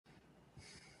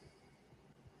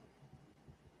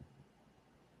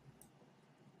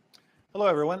Hello,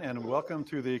 everyone, and welcome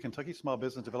to the Kentucky Small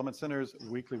Business Development Center's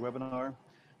weekly webinar.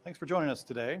 Thanks for joining us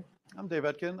today. I'm Dave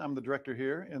Etkin. I'm the director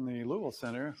here in the Louisville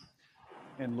Center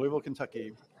in Louisville,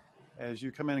 Kentucky. As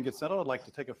you come in and get settled, I'd like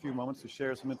to take a few moments to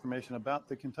share some information about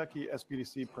the Kentucky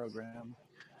SBDC program.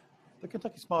 The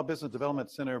Kentucky Small Business Development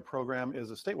Center program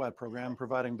is a statewide program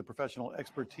providing the professional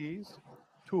expertise,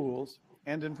 tools,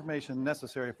 and information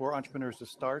necessary for entrepreneurs to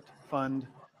start, fund,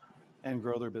 and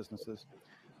grow their businesses.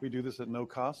 We do this at no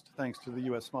cost, thanks to the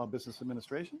U.S. Small Business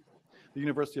Administration, the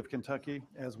University of Kentucky,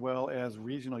 as well as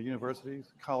regional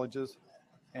universities, colleges,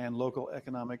 and local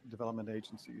economic development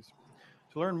agencies.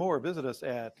 To learn more, visit us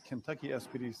at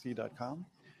KentuckySBDC.com,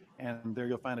 and there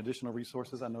you'll find additional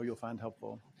resources I know you'll find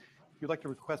helpful. If you'd like to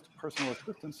request personal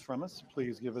assistance from us,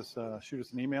 please shoot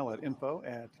us an email at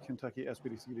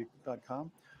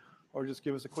info@KentuckySBDC.com, or just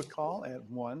give us a quick call at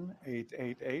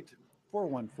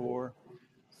 1-888-414-7232.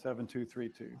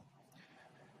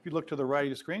 If you look to the right of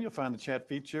your screen, you'll find the chat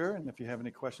feature. And if you have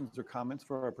any questions or comments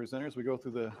for our presenters, we go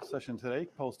through the session today,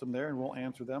 post them there, and we'll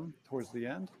answer them towards the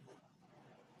end.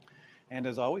 And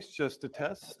as always, just to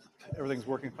test, everything's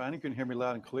working fine. You can hear me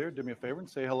loud and clear. Do me a favor and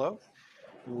say hello.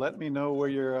 Let me know where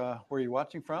you're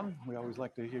watching from. We always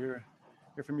like to hear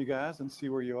from you guys and see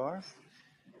where you are.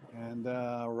 And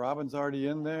Robin's already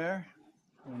in there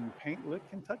in Paint Lick,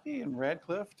 Kentucky, and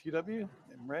Radcliffe, TW, in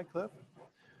Radcliffe.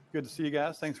 Good to see you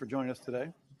guys. Thanks for joining us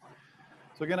today.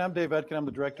 So again, I'm Dave Etkin. I'm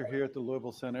the director here at the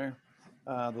Louisville Center.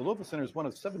 The Louisville Center is one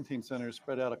of 17 centers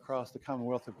spread out across the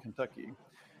Commonwealth of Kentucky.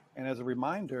 And as a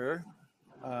reminder,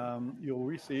 you'll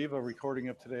receive a recording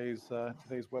of today's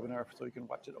webinar so you can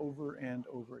watch it over and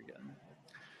over again.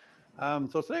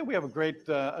 So today we have a great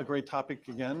topic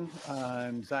again,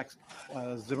 and Zach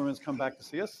Zimmerman's come back to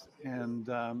see us. And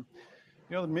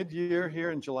you know, the mid-year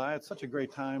here in July, it's such a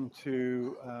great time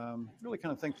to really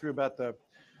kind of think through about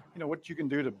what you can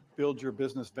do to build your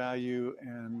business value.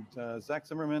 And Zach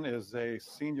Zimmerman is a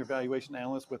senior valuation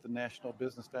analyst with the National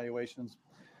Business Valuations,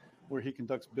 where he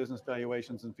conducts business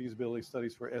valuations and feasibility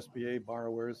studies for SBA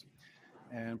borrowers.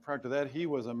 And prior to that, he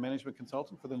was a management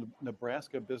consultant for the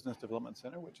Nebraska Business Development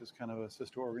Center, which is kind of a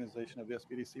sister organization of the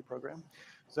SBDC program.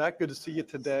 Zach, good to see you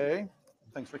today.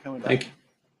 Thanks for coming back.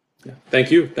 Thank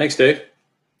you. Thanks, Dave.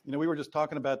 You know, we were just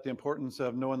talking about the importance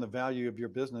of knowing the value of your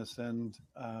business and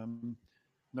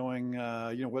knowing,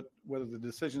 whether the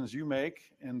decisions you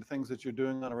make and the things that you're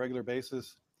doing on a regular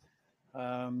basis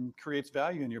creates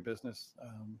value in your business.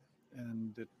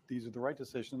 And these are the right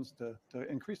decisions to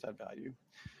increase that value.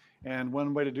 And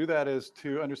one way to do that is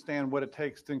to understand what it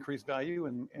takes to increase value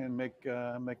and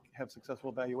have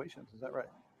successful valuations. Is that right?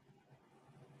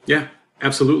 Yeah,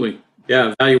 absolutely.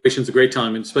 Yeah, valuation's a great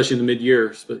time, and especially in the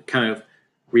mid-year, but kind of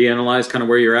reanalyze kind of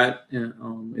where you're at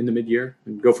in the mid-year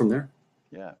and go from there.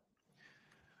 Yeah.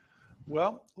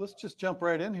 Well, let's just jump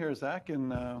right in here, Zach,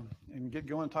 and get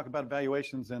going and talk about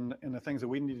valuations and the things that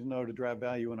we need to know to drive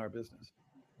value in our business.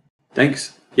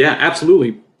 Thanks. Yeah,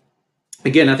 absolutely.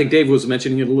 Again, I think Dave was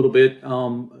mentioning it a little bit.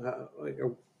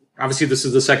 Obviously, this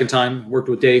is the second time I worked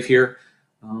with Dave here.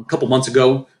 A couple months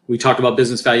ago, we talked about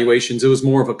business valuations. It was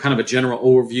more of a kind of a general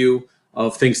overview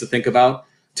of things to think about.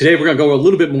 Today, we're going to go a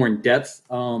little bit more in depth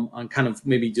on kind of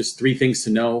maybe just three things to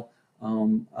know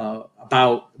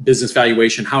about business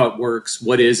valuation, how it works,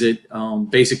 what is it,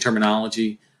 basic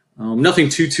terminology. Nothing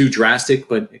too drastic,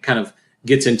 but it kind of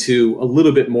gets into a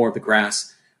little bit more of the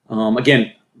grass.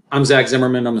 Again, I'm Zach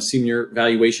Zimmerman. I'm a senior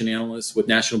valuation analyst with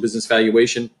National Business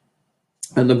Valuation.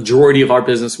 And the majority of our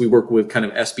business, we work with kind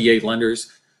of SBA lenders,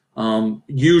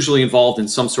 usually involved in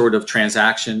some sort of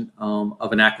transaction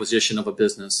of an acquisition of a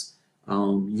business.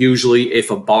 Usually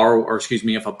if a buyer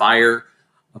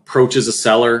approaches a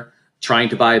seller trying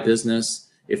to buy a business,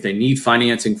 if they need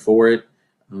financing for it,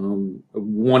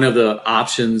 one of the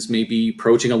options may be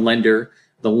approaching a lender.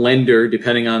 The lender,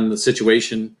 depending on the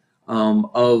situation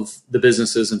of the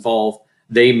businesses involved,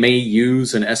 they may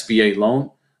use an SBA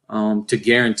loan to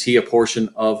guarantee a portion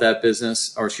of that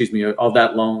business, of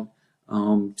that loan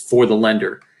for the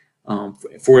lender.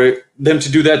 For them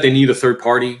to do that, they need a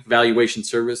third-party valuation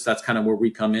service. That's kind of where we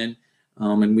come in,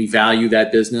 and we value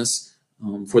that business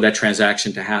for that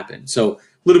transaction to happen. So a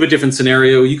little bit different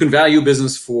scenario. You can value a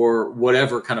business for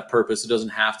whatever kind of purpose. It doesn't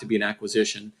have to be an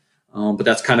acquisition, but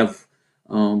that's kind of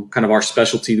our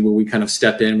specialty where we kind of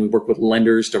step in. We work with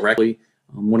lenders directly.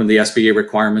 One of the SBA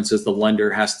requirements is the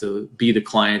lender has to be the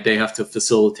client. They have to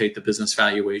facilitate the business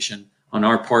valuation on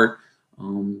our part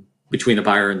between the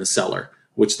buyer and the seller,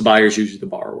 which the buyer is usually the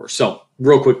borrower. So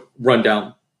real quick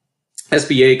rundown.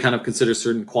 SBA kind of considers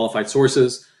certain qualified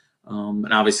sources,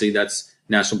 and obviously that's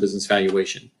National Business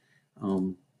Valuation.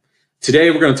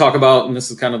 Today, we're going to talk about, and this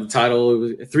is kind of the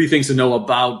title, 3 things to know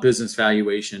about business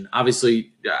valuation.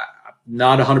 Obviously,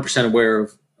 not 100% aware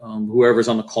of whoever's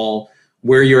on the call,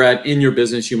 where you're at in your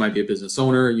business. You might be a business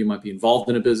owner. You might be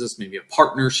involved in a business, maybe a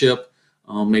partnership,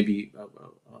 maybe a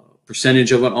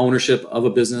percentage of an ownership of a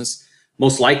business.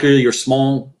 Most likely, you're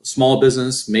small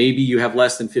business. Maybe you have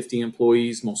less than 50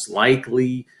 employees. Most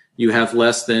likely, you have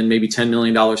less than maybe $10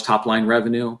 million top line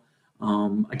revenue.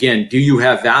 Again, do you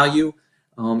have value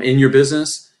in your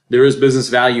business? There is business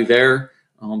value there.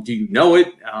 Do you know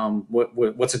it?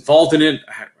 What's involved in it?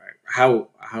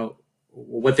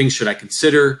 What things should I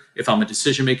consider if I'm a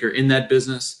decision maker in that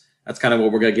business? That's kind of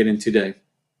what we're going to get into today.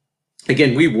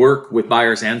 Again, we work with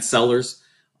buyers and sellers,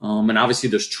 and obviously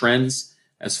there's trends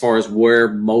as far as where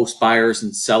most buyers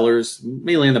and sellers,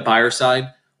 mainly on the buyer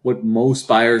side, what most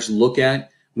buyers look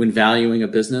at when valuing a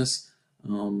business.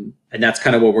 And that's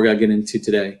kind of what we're going to get into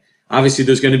today. Obviously,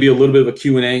 there's going to be a little bit of a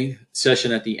Q&A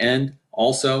session at the end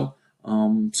also.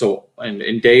 And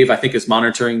Dave, I think, is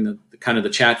monitoring the kind of the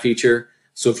chat feature.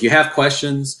 So if you have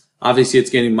questions, obviously it's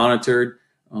getting monitored.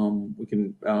 We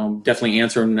can definitely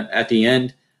answer them at the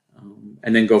end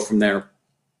and then go from there.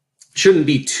 Shouldn't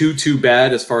be too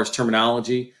bad as far as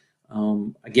terminology.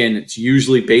 Again, it's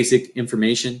usually basic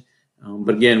information.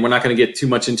 But again, we're not going to get too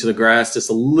much into the grass, just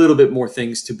a little bit more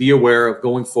things to be aware of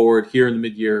going forward here in the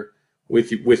mid-year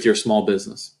with your small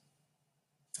business.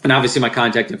 And obviously my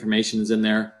contact information is in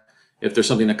there. If there's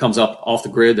something that comes up off the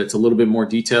grid that's a little bit more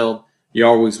detailed, you're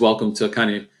always welcome to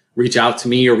kind of reach out to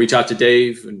me or reach out to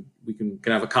Dave, and we can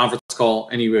have a conference call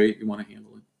any way you want to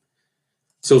handle it.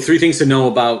 So 3 things to know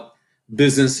about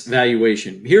business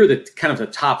valuation. Here are the kind of the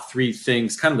top 3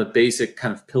 things, kind of the basic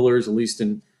kind of pillars, at least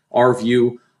in our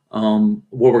view,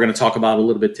 what we're going to talk about a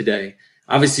little bit today.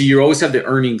 Obviously, you always have the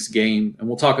earnings game, and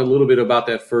we'll talk a little bit about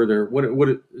that further. What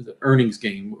is the earnings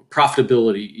game?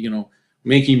 Profitability,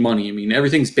 making money. I mean,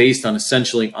 everything's based on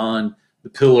essentially on the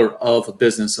pillar of a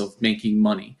business of making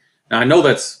money. Now, I know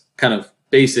that's kind of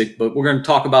basic, but we're going to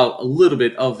talk about a little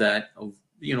bit of that, of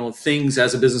things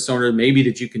as a business owner, maybe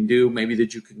that you can do, maybe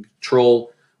that you can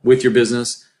control with your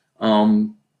business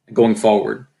going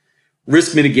forward.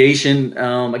 Risk mitigation.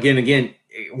 Again,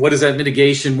 what does that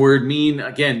mitigation word mean?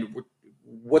 Again,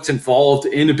 what's involved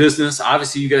in a business?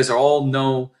 Obviously, you guys all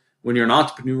know when you're an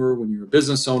entrepreneur, when you're a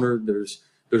business owner,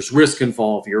 there's risk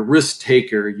involved. You're a risk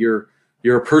taker. You're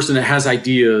a person that has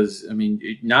ideas. I mean,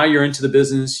 now you're into the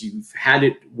business. You've had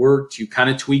it worked. You kind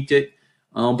of tweaked it,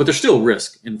 but there's still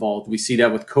risk involved. We see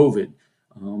that with COVID.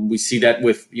 We see that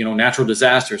with natural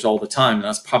disasters all the time. And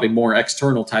that's probably more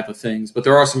external type of things. But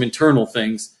there are some internal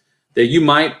things that you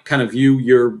might kind of view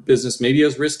your business maybe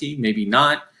as risky, maybe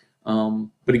not.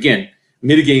 But again,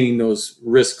 mitigating those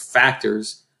risk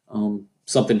factors,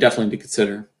 something definitely to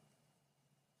consider.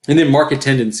 And then market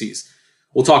tendencies.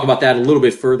 We'll talk about that a little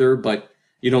bit further, but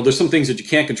there's some things that you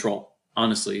can't control,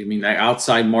 honestly. I mean, the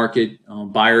outside market,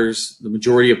 buyers, the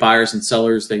majority of buyers and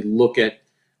sellers, they look at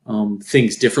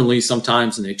things differently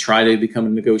sometimes, and they try to become a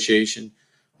negotiation.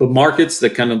 But markets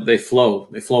that they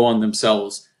flow on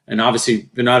themselves. And obviously,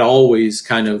 they're not always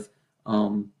they're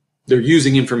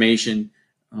using information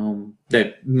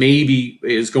that maybe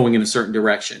is going in a certain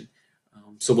direction.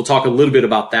 So we'll talk a little bit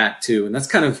about that too. And that's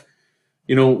kind of,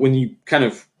 when you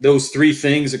those 3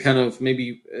 things are kind of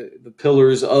maybe the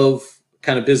pillars of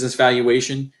kind of business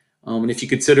valuation. And if you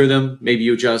consider them, maybe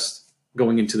you adjust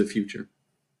going into the future.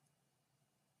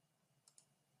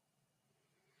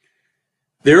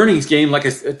 The earnings game, like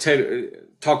I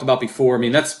talked about before, I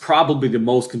mean, that's probably the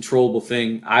most controllable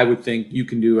thing I would think you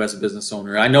can do as a business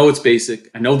owner. I know it's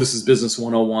basic. I know this is business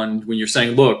 101 when you're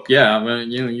saying, look, yeah,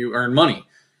 you earn money.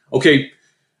 Okay,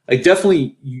 I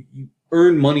definitely, you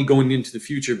earn money going into the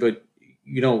future, but,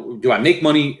 do I make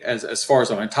money as far as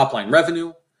on my top line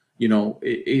revenue? Do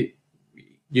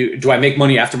I make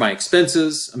money after my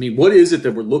expenses? I mean, what is it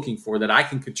that we're looking for that I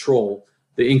can control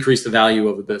to increase the value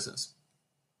of a business?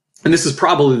 And this is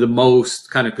probably the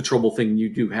most kind of controllable thing you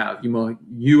do have.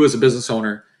 You as a business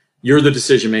owner, you're the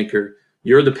decision maker,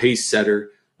 you're the pace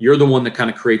setter, you're the one that kind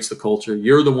of creates the culture,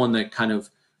 you're the one that kind of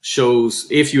shows,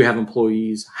 if you have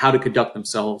employees, how to conduct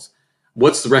themselves.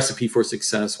 What's the recipe for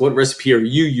success? What recipe are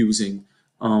you using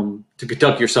to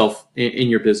conduct yourself in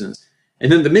your business?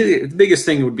 And then the biggest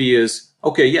thing would be is,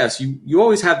 okay, yes, you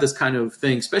always have this kind of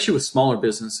thing, especially with smaller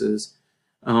businesses,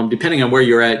 depending on where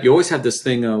you're at, you always have this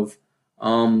thing of,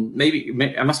 maybe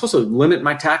am I supposed to limit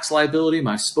my tax liability? Am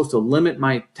I supposed to limit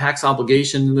my tax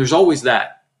obligation? And there's always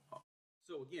that.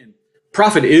 So again,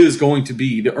 profit is going to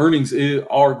be, the earnings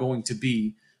are going to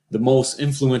be the most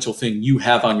influential thing you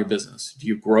have on your business. Do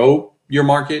you grow your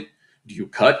market? Do you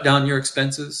cut down your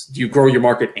expenses? Do you grow your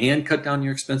market and cut down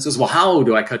your expenses? Well, how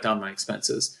do I cut down my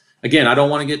expenses? Again, I don't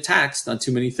want to get taxed on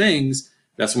too many things.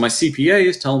 That's what my CPA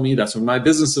is telling me. That's what my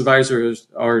business advisors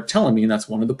are telling me. And that's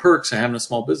one of the perks of having a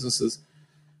small businesses.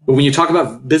 But when you talk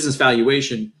about business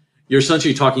valuation, you're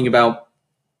essentially talking about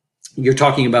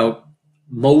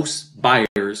most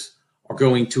buyers are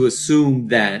going to assume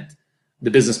that the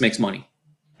business makes money.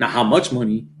 Now, how much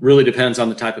money really depends on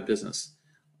the type of business.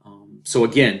 So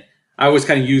again, I always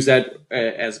kind of use that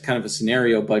as kind of a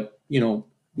scenario, but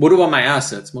what about my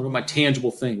assets? What are my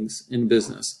tangible things in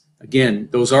business? Again,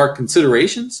 those are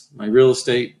considerations: my real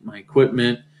estate, my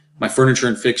equipment, my furniture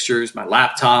and fixtures, my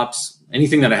laptops,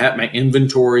 anything that I have, my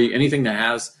inventory, anything that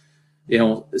has,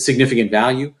 significant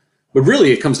value. But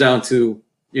really it comes down to,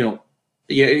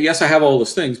 yes, I have all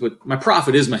those things, but my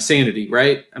profit is my sanity,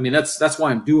 right? I mean, that's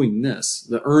why I'm doing this.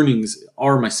 The earnings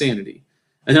are my sanity.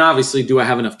 And then obviously, do I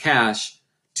have enough cash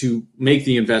to make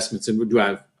the investments? And do I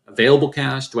have available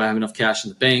cash? Do I have enough cash in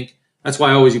the bank? That's why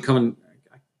I always I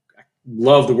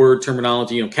love the word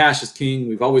terminology, cash is king.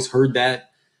 We've always heard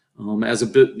that as a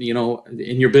bit,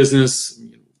 in your business,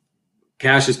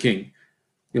 cash is king.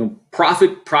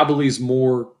 Profit probably is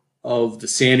more of the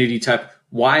sanity type.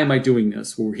 Why am I doing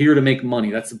this? We're here to make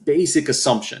money. That's the basic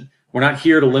assumption. We're not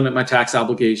here to limit my tax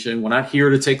obligation. We're not here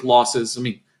to take losses. I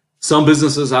mean, some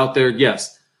businesses out there,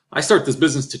 yes, I start this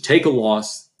business to take a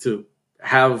loss, to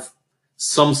have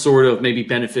some sort of maybe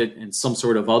benefit and some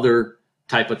sort of other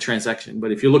type of transaction.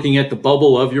 But if you're looking at the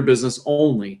bubble of your business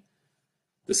only,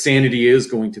 the sanity is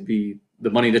going to be the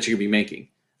money that you're going to be making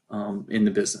in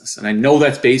the business. And I know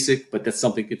that's basic, but that's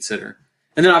something to consider.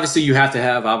 And then obviously you have to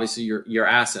have your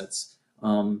assets.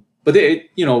 But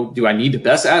do I need the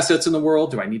best assets in the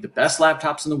world? Do I need the best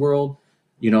laptops in the world?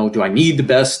 Do I need the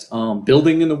best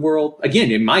building in the world?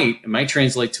 Again, it might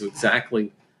translate to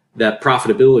exactly that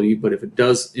profitability, but if it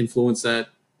does influence that,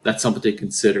 that's something to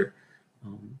consider.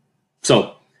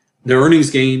 So the earnings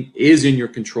gain is in your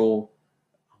control,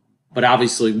 but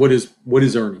obviously, what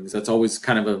is earnings? That's always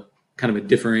kind of a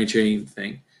differentiating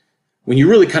thing. When you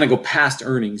really kind of go past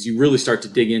earnings, you really start to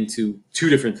dig into two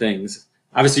different things.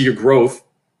 Obviously, your growth,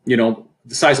 the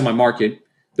size of my market,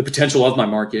 the potential of my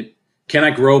market. Can I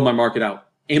grow my market out?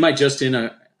 Am I just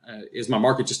is my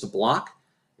market just a block?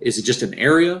 Is it just an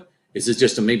area? Is it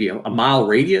just maybe a mile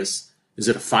radius? Is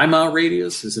it a 5-mile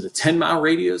radius? Is it a 10-mile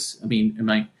radius? I mean, am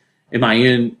I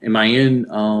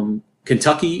in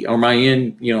Kentucky, or am I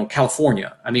in,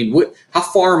 California? I mean, how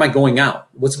far am I going out?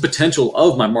 What's the potential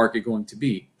of my market going to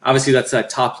be? Obviously, that's that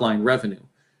top line revenue.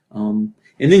 And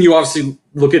then you obviously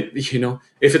look at,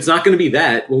 if it's not going to be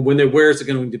that, well, where is it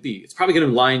going to be? It's probably going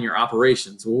to lie in your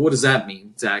operations. Well, what does that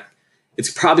mean, Zach? It's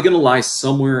probably going to lie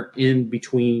somewhere in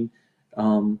between,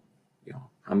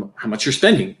 how much you're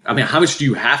spending. I mean, how much do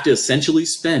you have to essentially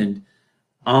spend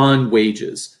on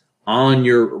wages, on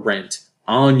your rent,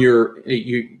 on your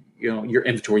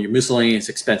inventory, your miscellaneous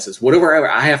expenses, whatever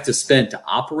I have to spend to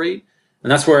operate.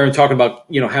 And that's where I'm talking about,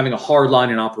 having a hard line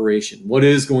in operation. What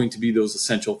is going to be those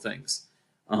essential things?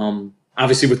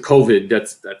 Obviously with COVID,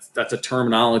 that's a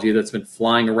terminology that's been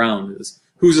flying around, is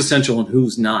who's essential and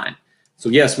who's not. So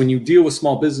yes, when you deal with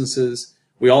small businesses,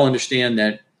 we all understand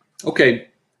that, okay,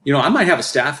 I might have a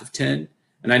staff of 10,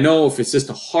 and I know if it's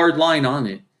just a hard line on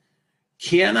it,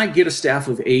 can I get a staff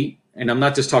of 8? And I'm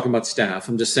not just talking about staff.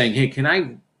 I'm just saying, hey, can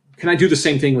I do the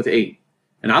same thing with 8?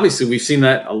 And obviously we've seen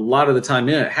that a lot of the time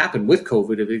happen with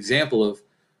COVID, an example of,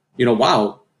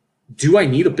 wow, do I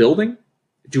need a building?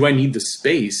 Do I need the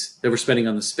space that we're spending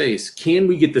on the space? Can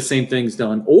we get the same things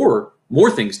done or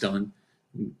more things done?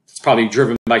 It's probably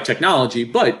driven by technology,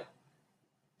 but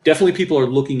definitely people are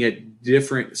looking at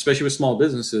different, especially with small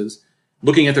businesses,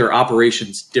 looking at their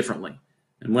operations differently.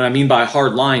 And what I mean by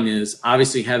hard line is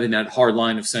obviously having that hard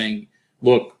line of saying,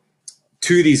 look,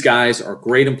 2 of these guys are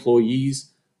great employees,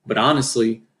 but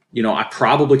honestly, I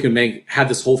probably can have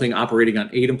this whole thing operating on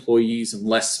 8 employees and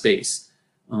less space,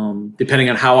 depending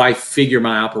on how I figure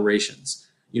my operations.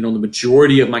 The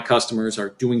majority of my customers are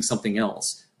doing something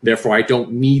else. Therefore, I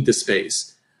don't need the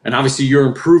space. And obviously, you're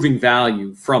improving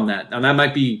value from that. And that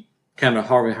might be kind of a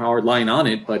hard line on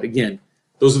it, but again,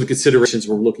 those are the considerations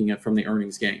we're looking at from the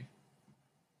earnings gain.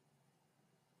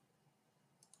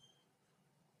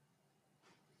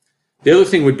 The other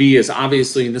thing would be is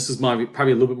obviously, and this is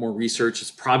probably a little bit more research, it's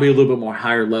probably a little bit more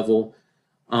higher level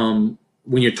when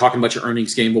you're talking about your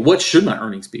earnings gain. Well, what should my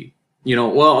earnings be?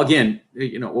 Well, again,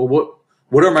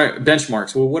 what are my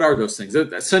benchmarks? Well, what are those things?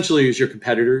 That essentially is your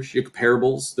competitors, your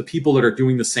comparables, the people that are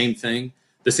doing the same thing,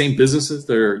 the same businesses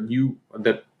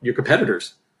that your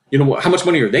competitors. How much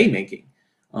money are they making?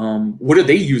 What are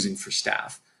they using for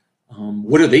staff?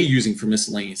 What are they using for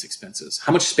miscellaneous expenses?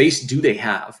 How much space do they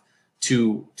have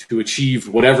to achieve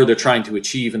whatever they're trying to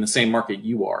achieve in the same market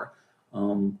you are?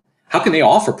 How can they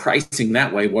offer pricing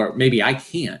that way where maybe I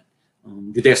can't?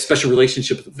 Do they have special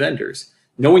relationship with the vendors?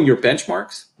 Knowing your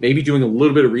benchmarks, maybe doing a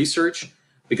little bit of research,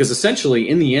 because essentially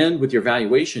in the end with your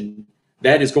valuation,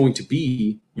 that is going to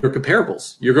be your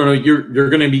comparables. You're going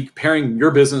to be comparing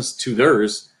your business to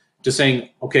theirs, to saying,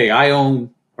 okay, I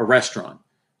own a restaurant.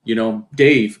 You know,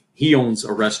 Dave, he owns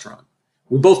a restaurant.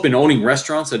 We've both been owning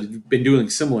restaurants that have been doing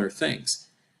similar things.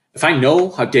 If I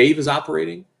know how Dave is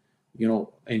operating, you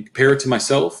know, and compare it to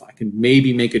myself, I can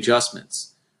maybe make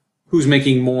adjustments. Who's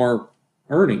making more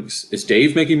earnings? Is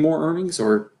Dave making more earnings,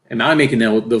 or am I making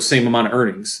those same amount of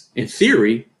earnings? In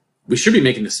theory, we should be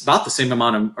making this about the same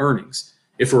amount of earnings.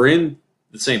 If we're in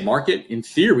the same market, in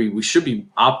theory, we should be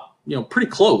pretty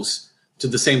close to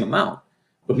the same amount,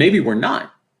 but maybe we're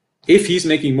not. If he's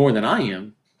making more than I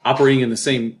am, operating in the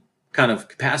same kind of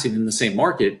capacity in the same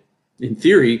market, in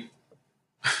theory,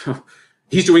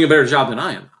 he's doing a better job than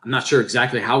I am. I'm not sure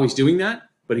exactly how he's doing that,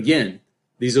 but again,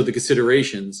 these are the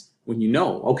considerations when you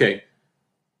know, okay,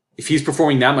 if he's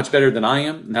performing that much better than I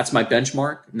am, and that's my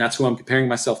benchmark, and that's who I'm comparing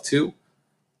myself to,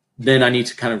 then I need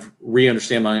to kind of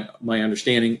re-understand my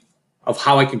understanding of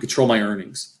how I can control my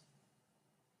earnings.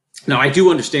 Now, I do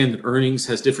understand that earnings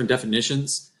has different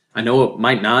definitions. I know it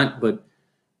might not, but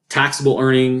taxable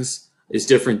earnings is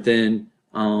different than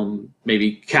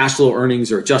maybe cash flow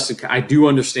earnings or adjusted. I do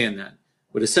understand that.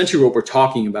 But essentially what we're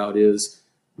talking about is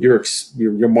your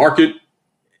market,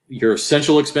 your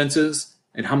essential expenses,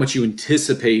 and how much you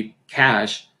anticipate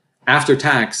cash after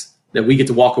tax that we get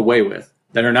to walk away with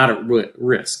that are not at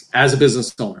risk as a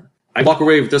business owner. I walk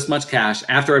away with this much cash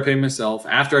after I pay myself,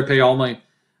 after I pay all my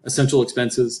essential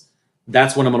expenses.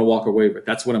 That's what I'm going to walk away with.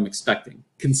 That's what I'm expecting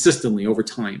consistently over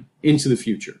time into the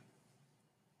future.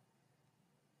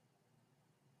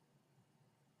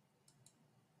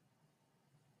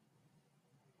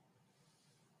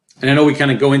 And I know we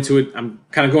kind of go into it. I'm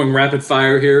kind of going rapid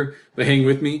fire here, but hang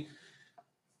with me.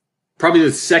 Probably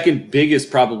the second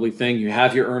biggest thing, you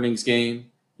have your earnings game.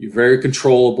 You're very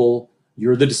controllable.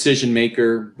 You're the decision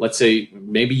maker. Let's say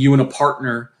maybe you and a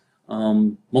partner,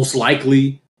 most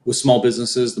likely with small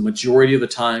businesses, the majority of the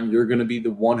time, you're going to be the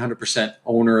 100%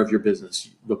 owner of your business.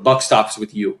 The buck stops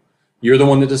with you. You're the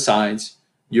one that decides.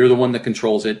 You're the one that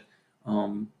controls it.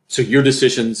 So your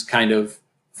decisions kind of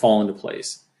fall into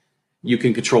place. You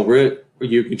can control it, or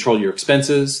you control your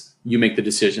expenses. You make the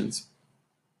decisions.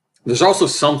 There's also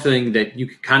something that you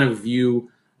can kind of view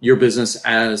your business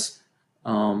as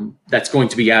that's going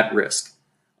to be at risk.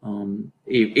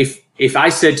 If I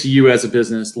said to you as a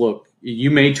business, look, you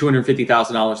made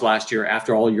 $250,000 last year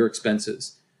after all your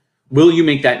expenses, will you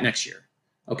make that next year?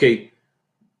 Okay,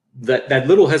 that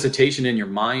little hesitation in your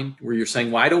mind where you're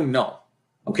saying, well, I don't know.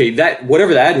 Okay, that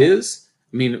whatever that is,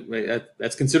 I mean,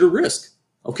 that's considered risk.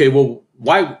 Okay, well,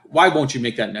 why won't you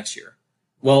make that next year?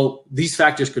 Well, these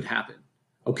factors could happen.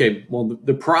 Okay, well,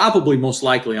 they're probably most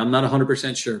likely, I'm not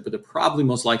 100% sure, but they're probably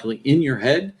most likely in your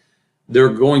head, they're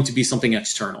going to be something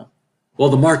external. Well,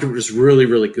 the market was really,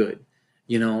 really good,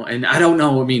 you know, and I don't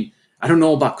know. I mean, I don't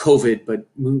know about COVID, but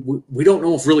we don't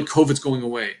know if really COVID's going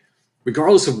away.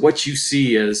 Regardless of what you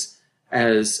see as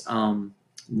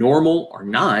normal or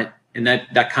not, and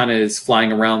that kind of is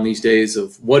flying around these days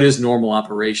of what is normal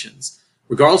operations.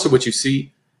 Regardless of what you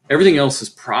see, everything else is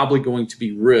probably going to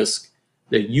be risk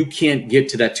that you can't get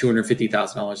to that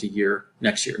 $250,000 a year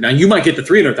next year. Now, you might get the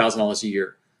 $300,000 a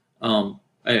year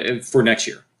for next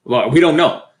year. Well, we don't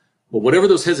know. But whatever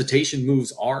those hesitation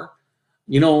moves are,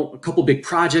 you know, a couple big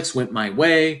projects went my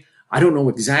way. I don't know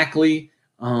exactly.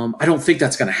 I don't think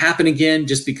that's going to happen again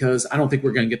just because I don't think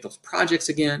we're going to get those projects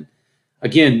again.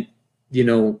 Again, you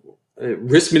know,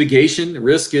 risk mitigation,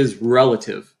 risk is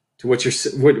relative to what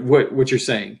you're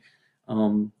saying.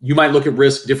 You might look at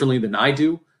risk differently than I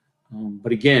do.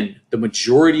 But again, the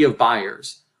majority of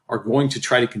buyers are going to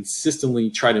try to consistently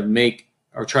try to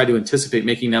anticipate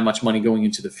making that much money going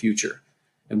into the future.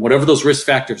 And whatever those risk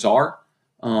factors are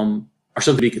something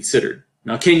to be considered.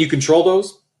 Now, can you control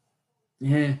those?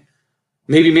 Yeah,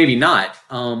 maybe not.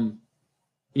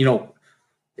 You know,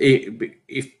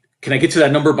 can I get to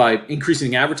that number by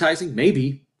increasing advertising?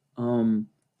 Maybe. Can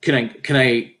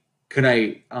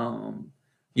I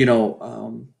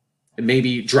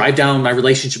maybe drive down my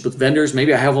relationship with vendors?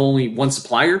 Maybe I have only one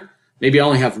supplier. Maybe I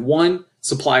only have one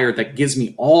supplier that gives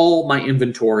me all my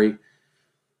inventory.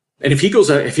 And if he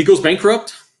goes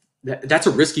bankrupt, that's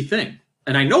a risky thing.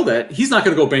 And I know that he's not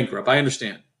going to go bankrupt. I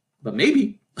understand. But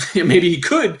maybe he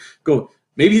could go.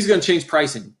 Maybe he's going to change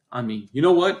pricing on me. You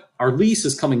know what? Our lease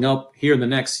is coming up here in the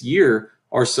next year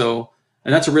or so.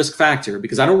 And that's a risk factor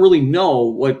because I don't really know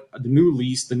what the new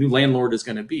lease, the new landlord is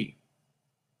going to be.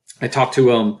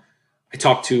 We're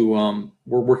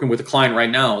working with a client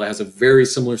right now that has a very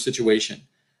similar situation,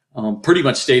 pretty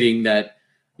much stating that,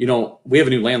 we have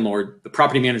a new landlord. The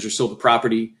property manager sold the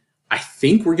property. I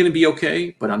think we're going to be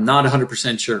okay, but I'm not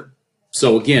 100% sure.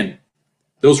 So again,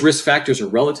 those risk factors are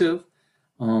relative.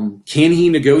 Can he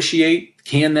negotiate?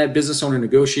 Can that business owner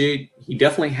negotiate? He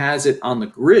definitely has it on the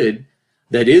grid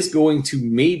that is going to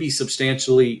maybe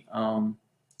substantially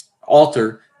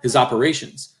alter his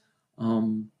operations.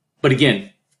 But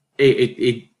again,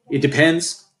 it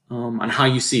depends on how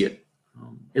you see it.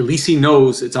 At least he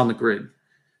knows it's on the grid.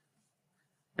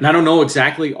 And I don't know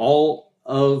exactly all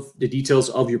of the details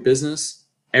of your business.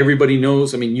 Everybody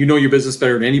knows. I mean, you know your business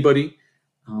better than anybody.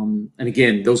 And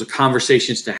again, those are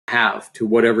conversations to have to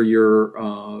whatever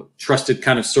your trusted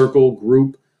kind of circle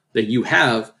group that you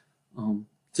have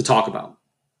to talk about.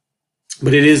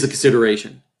 But it is a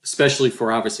consideration, especially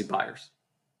for obviously buyers.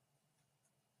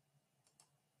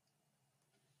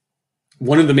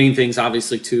 One of the main things,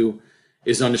 obviously, too,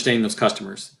 is understanding those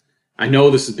customers. I know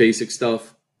this is basic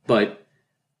stuff, but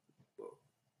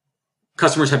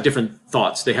customers have different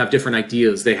thoughts. They have different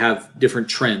ideas. They have different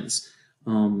trends.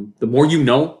 The more you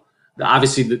know,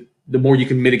 obviously, the more you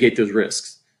can mitigate those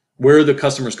risks. Where are the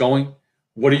customers going?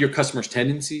 What are your customers'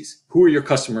 tendencies? Who are your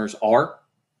customers are?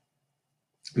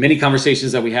 Many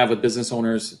conversations that we have with business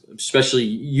owners, especially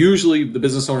usually the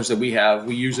business owners that we have,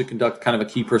 we usually conduct kind of a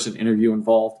key person interview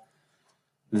involved.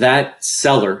 That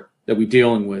seller that we're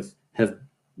dealing with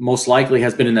most likely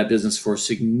has been in that business for a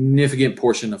significant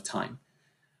portion of time.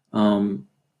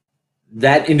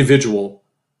 That individual,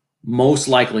 most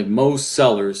likely, most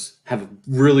sellers have a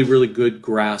really, really good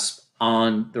grasp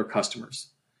on their customers.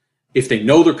 If they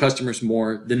know their customers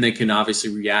more, then they can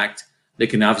obviously react. They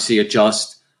can obviously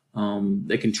adjust.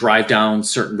 They can drive down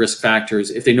certain risk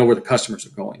factors if they know where the customers are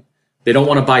going. They don't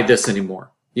want to buy this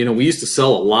anymore. We used to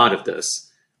sell a lot of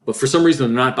this, but for some reason,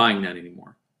 they're not buying that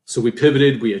anymore. So we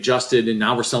pivoted, we adjusted, and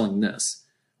now we're selling this.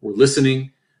 We're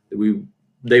listening.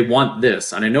 They want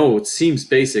this. And I know it seems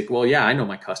basic. Well, yeah, I know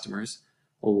my customers.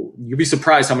 Well, you'd be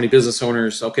surprised how many business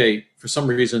owners, okay, for some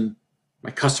reason,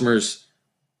 my customers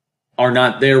are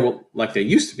not there like they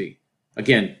used to be.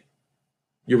 Again,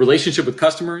 your relationship with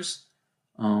customers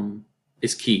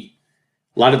is key.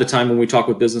 A lot of the time when we talk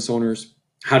with business owners,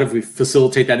 how do we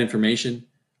facilitate that information?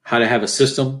 How to have a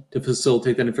system to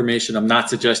facilitate that information. I'm not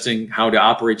suggesting how to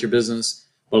operate your business,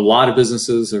 but a lot of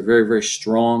businesses are very, very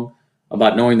strong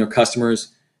about knowing their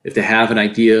customers. If they have an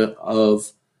idea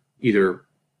of either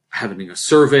having a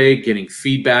survey, getting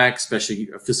feedback, especially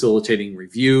facilitating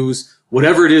reviews,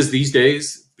 whatever it is these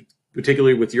days,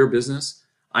 particularly with your business,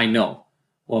 I know.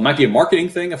 Well, it might be a marketing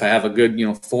thing if I have a good,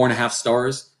 4.5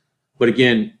 stars. But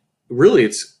again, really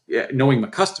it's knowing my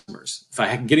customers. If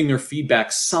I'm getting their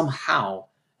feedback somehow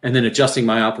and then adjusting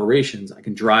my operations, I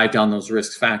can drive down those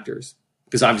risk factors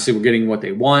because obviously we're getting what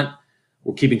they want.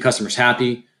 We're keeping customers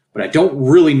happy, but I don't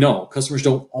really know. Customers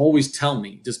don't always tell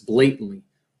me just blatantly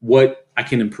what I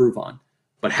can improve on.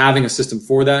 But having a system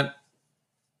for that,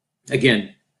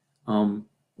 again,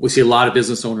 we see a lot of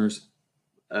business owners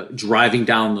driving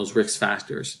down those risk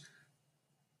factors.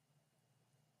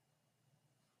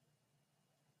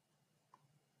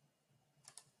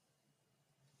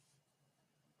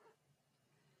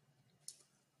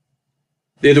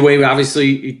 The other way,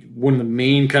 obviously, one of the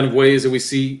main kind of ways that we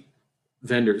see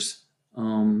vendors.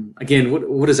 Again,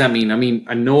 what does that mean? I mean,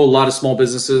 I know a lot of small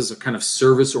businesses are kind of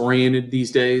service oriented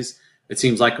these days. It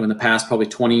seems like in the past probably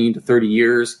 20 to 30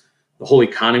 years, the whole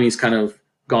economy has kind of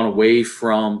gone away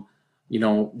from,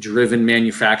 driven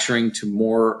manufacturing to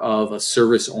more of a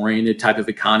service oriented type of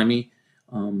economy.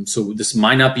 So this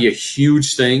might not be a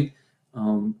huge thing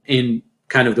in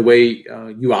kind of the way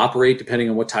you operate, depending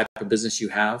on what type of business you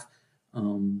have.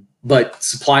 But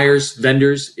suppliers,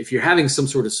 vendors, if you're having some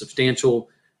sort of substantial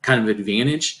kind of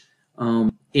advantage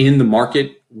in the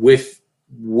market with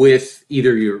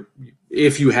either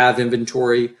if you have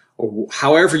inventory or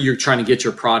however you're trying to get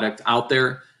your product out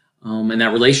there, and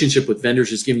that relationship with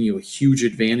vendors is giving you a huge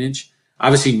advantage.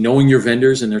 Obviously, knowing your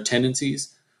vendors and their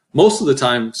tendencies. Most of the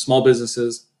time, small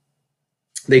businesses,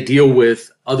 they deal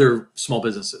with other small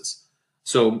businesses.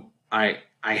 So I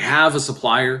have a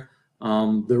supplier.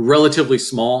 They're relatively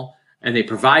small, and they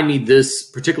provide me this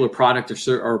particular product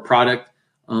or product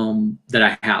that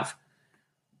I have.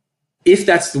 If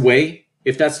that's the way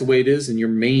it is, and your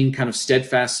main kind of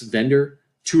steadfast vendor,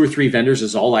 2 or 3 vendors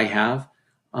is all I have.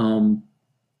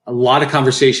 A lot of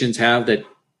conversations have that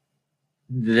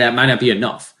might not be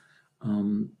enough.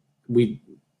 We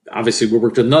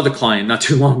worked with another client not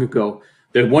too long ago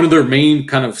that one of their main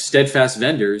kind of steadfast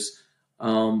vendors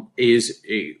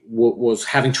was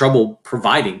having trouble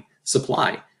providing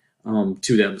supply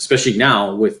to them, especially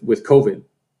now with COVID.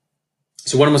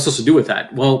 So what am I supposed to do with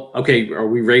that? Well, okay, are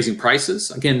we raising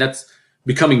prices? Again, that's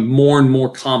becoming more and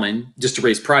more common, just to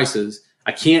raise prices.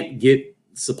 I can't get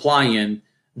supply in,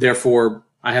 therefore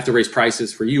I have to raise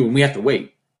prices for you, and we have to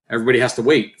wait. Everybody has to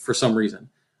wait for some reason.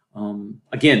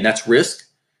 Again, that's risk.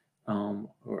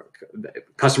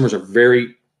 Customers are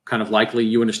very kind of likely,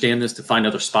 you understand this, to find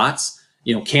other spots.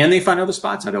 Can they find other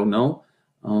spots? I don't know.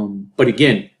 But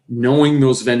again, knowing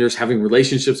those vendors, having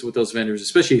relationships with those vendors,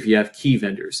 especially if you have key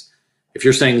vendors. If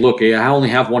you're saying, look, I only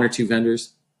have 1 or 2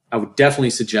 vendors, I would definitely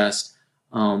suggest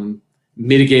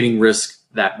mitigating risk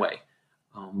that way.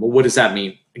 But what does that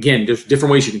mean? Again, there's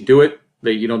different ways you can do it.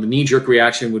 The knee-jerk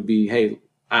reaction would be, hey,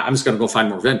 I'm just going to go find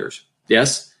more vendors.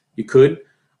 Yes, you could.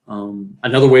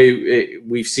 Another way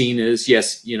we've seen is,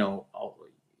 yes, a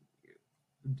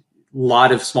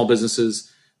lot of small businesses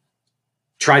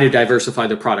try to diversify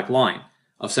their product line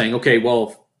of saying, okay,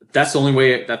 well, that's the only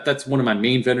way, that's one of my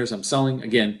main vendors I'm selling.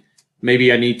 Again,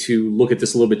 maybe I need to look at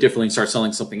this a little bit differently and start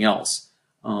selling something else.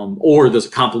 Or there's a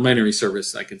complementary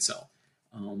service I can sell.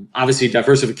 Obviously,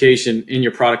 diversification in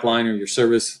your product line or your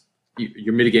service,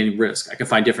 you're mitigating risk. I can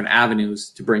find different avenues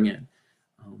to bring in.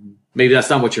 Maybe that's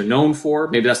not what you're known for.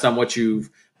 Maybe that's not what you've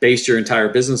based your entire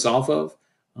business off of.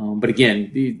 But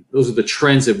again, those are the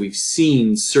trends that we've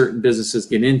seen certain businesses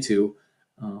get into,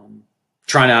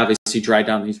 trying to obviously drive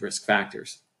down these risk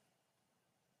factors.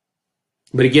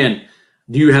 But again,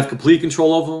 do you have complete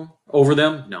control over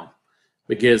them? No,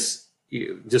 because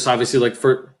just obviously, like,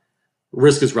 for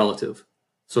risk is relative.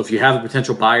 So if you have a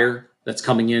potential buyer that's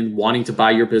coming in wanting to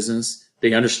buy your business,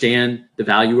 they understand the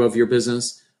value of your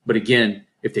business. But again,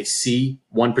 if they see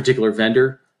one particular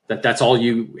vendor, that's all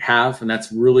you have, and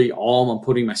that's really all I'm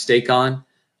putting my stake on,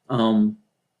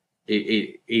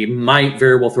 it might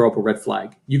very well throw up a red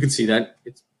flag. You can see that.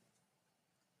 It's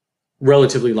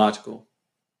relatively logical.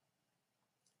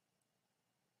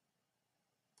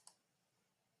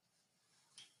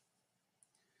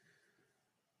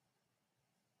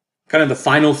 Kind of the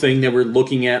final thing that we're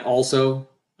looking at also,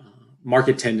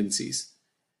 market tendencies.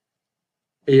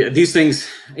 These things,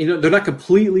 they're not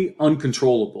completely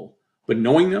uncontrollable, but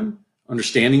knowing them,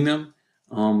 understanding them,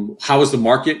 how is the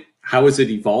market? How is it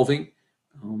evolving?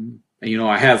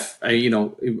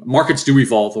 Markets do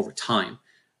evolve over time.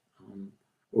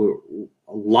 A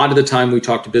lot of the time we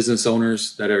talk to business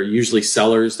owners that are usually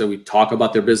sellers, that we talk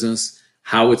about their business,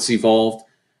 how it's evolved.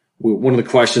 One of the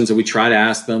questions that we try to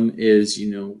ask them is,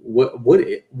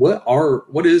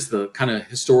 what is the kind of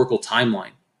historical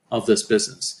timeline of this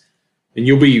business? And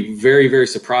you'll be very, very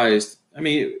surprised. I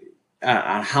mean,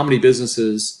 on how many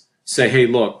businesses say, hey,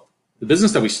 look, the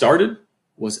business that we started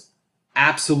was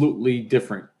absolutely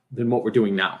different than what we're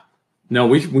doing now. No,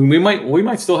 we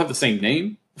might still have the same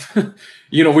name.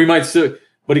 We might still,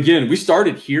 but again, we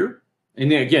started here.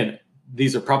 And then again,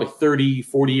 these are probably 30,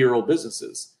 40-year-old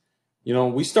businesses. We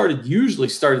usually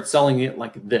started selling it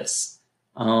like this.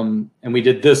 And we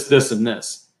did this, and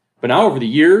this. But now over the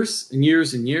years and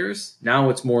years and years, now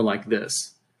it's more like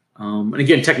this. And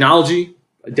again, technology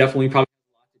definitely probably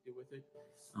has a lot to do with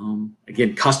it.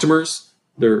 Again, customers,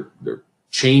 they're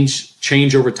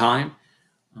change over time.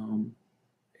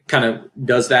 It kind of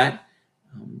does that.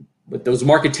 But those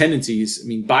market tendencies, I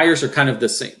mean, buyers are kind of the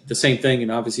same thing,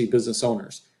 and obviously business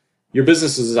owners. Your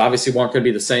businesses obviously aren't going to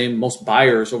be the same. Most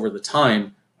buyers over the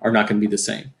time are not going to be the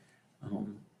same.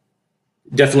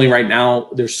 Definitely right now,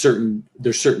 there's certain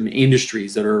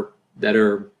industries that are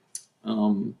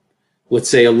let's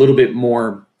say a little bit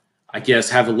more, I guess,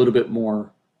 have a little bit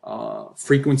more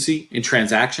frequency in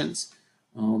transactions.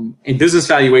 In business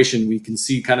valuation, we can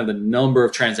see kind of the number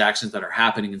of transactions that are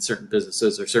happening in certain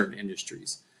businesses or certain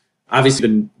industries.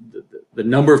 Obviously, the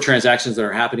number of transactions that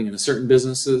are happening in certain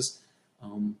businesses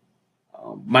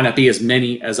might not be as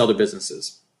many as other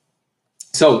businesses.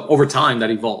 So over time,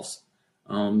 that evolves.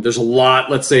 There's a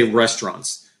lot, let's say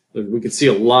restaurants. We can see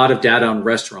a lot of data on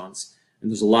restaurants,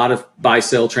 and there's a lot of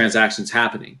buy-sell transactions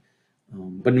happening.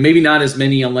 But maybe not as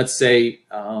many on, let's say,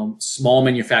 small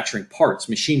manufacturing parts,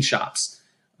 machine shops.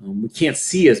 We can't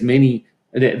see as many.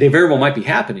 They very well might be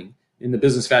happening in the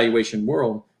business valuation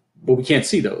world, but we can't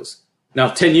see those. Now,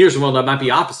 10 years from now, that might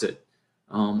be opposite.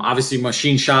 Obviously,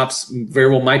 machine shops very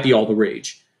well might be all the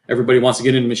rage. Everybody wants to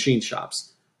get into machine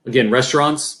shops. Again,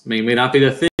 restaurants may not be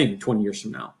the thing 20 years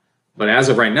from now. But as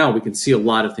of right now, we can see a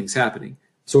lot of things happening.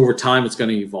 So over time, it's going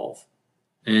to evolve.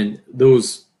 And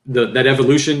that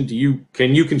evolution,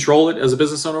 can you control it as a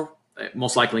business owner?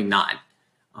 Most likely not.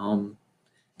 Can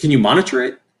you monitor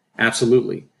it?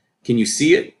 Absolutely. Can you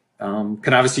see it?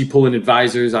 Can obviously pull in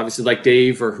advisors, obviously like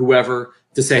Dave or whoever,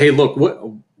 to say, hey, look,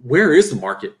 where is the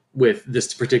market with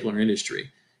this particular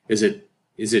industry? Is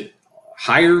it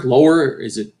higher, lower?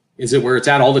 Is it where it's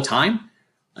at all the time?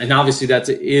 And obviously that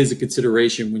is a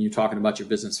consideration when you're talking about your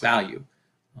business value.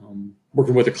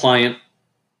 Working with a client,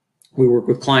 we work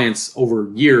with clients over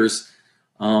years,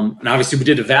 and obviously we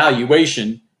did a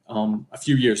valuation a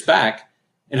few years back,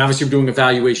 and obviously we're doing a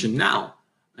valuation now.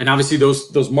 And obviously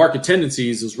those market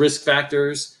tendencies, those risk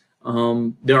factors,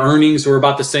 their earnings are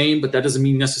about the same, but that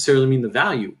doesn't necessarily mean the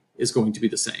value is going to be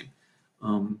the same.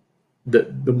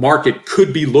 The market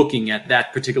could be looking at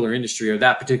that particular industry or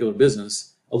that particular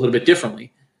business a little bit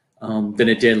differently than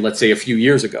it did, let's say, a few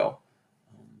years ago.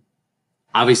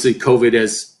 Obviously, COVID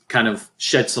has kind of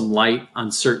shed some light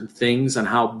on certain things on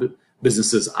how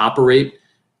businesses operate.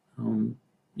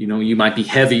 You might be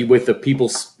heavy with the people,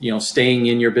 staying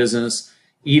in your business,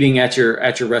 eating at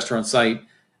your restaurant site.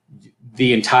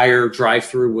 The entire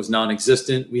drive-through was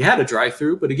non-existent. We had a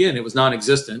drive-through, but again, it was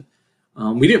non-existent.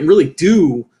 We didn't really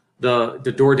do the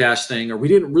DoorDash thing, or we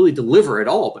didn't really deliver at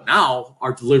all. But now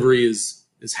our delivery is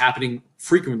happening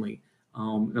frequently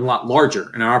and a lot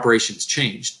larger, and our operations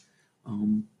changed.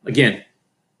 Again,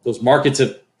 those markets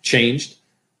have changed.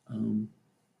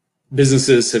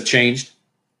 Businesses have changed,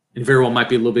 and very well might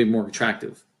be a little bit more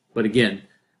attractive. But again,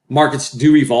 markets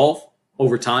do evolve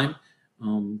over time,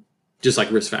 just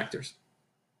like risk factors.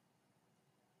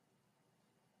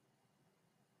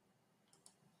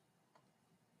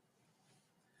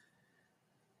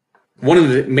 One of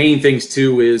the main things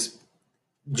too is,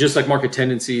 just like market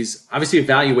tendencies, obviously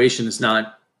evaluation is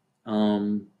not,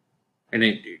 and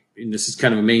this is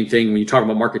kind of a main thing when you talk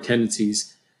about market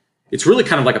tendencies, it's really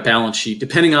kind of like a balance sheet,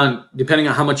 depending on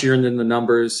how much you're in the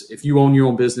numbers. If you own your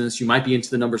own business, you might be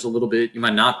into the numbers a little bit, you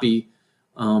might not be.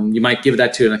 You might give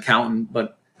that to an accountant,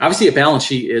 but obviously a balance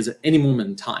sheet is at any moment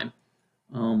in time.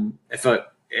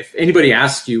 If anybody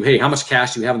asks you, hey, how much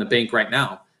cash do you have in the bank right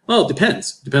now? Well, it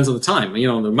depends. It depends on the time. The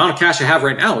amount of cash I have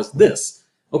right now is this.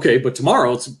 Okay, but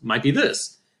tomorrow it might be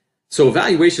this. So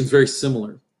evaluation is very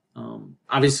similar.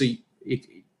 Obviously, it's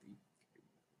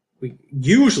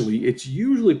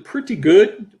usually pretty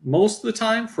good most of the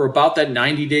time for about that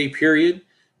 90-day period.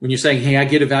 When you're saying, hey, I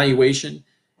get evaluation,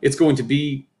 it's going to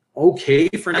be okay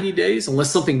for 90 days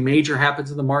unless something major happens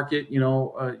in the market.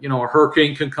 A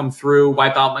hurricane can come through,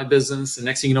 wipe out my business, and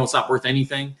next thing you know, it's not worth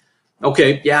anything.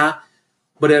 Okay, yeah.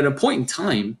 But at a point in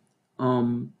time,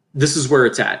 this is where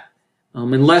it's at.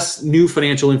 Unless new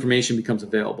financial information becomes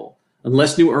available,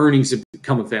 unless new earnings have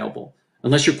become available,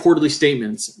 unless your quarterly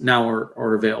statements now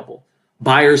are available.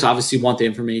 Buyers obviously want the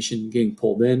information getting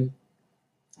pulled in,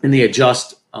 and they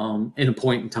adjust in a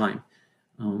point in time.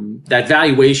 That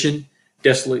valuation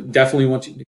definitely wants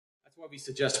you. That's why we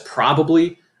suggest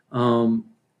probably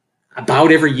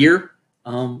about every year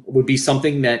would be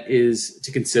something that is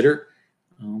to consider.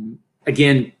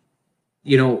 Again,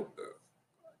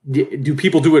 do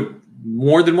people do it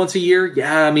more than once a year?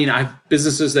 Yeah, I have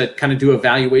businesses that kind of do a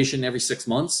valuation every 6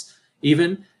 months.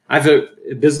 Even I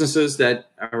have businesses that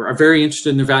are very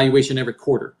interested in their valuation every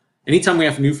quarter. Anytime we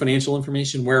have new financial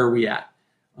information, where are we at?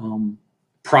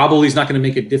 Probably is not going to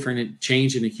make a different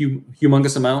change in a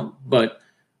humongous amount, but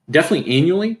definitely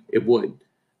annually it would,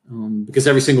 because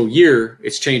every single year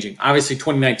it's changing. Obviously,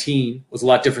 2019 was a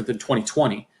lot different than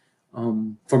 2020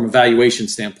 from a valuation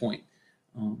standpoint.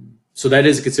 So that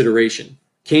is a consideration.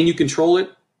 Can you control it?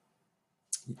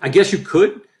 I guess you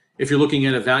could if you're looking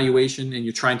at a valuation and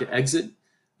you're trying to exit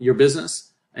your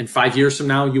business, and 5 years from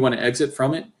now you want to exit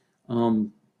from it.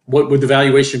 What would the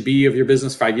valuation be of your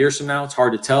business 5 years from now? It's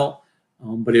hard to tell,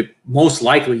 but it most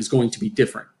likely is going to be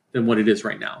different than what it is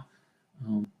right now.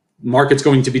 Market's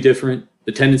going to be different.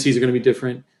 The tendencies are going to be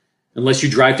different. Unless you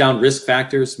drive down risk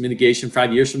factors, mitigation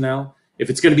 5 years from now. If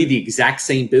it's going to be the exact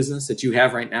same business that you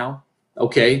have right now,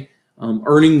 okay.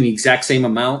 Earning the exact same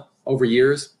amount over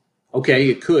years, okay,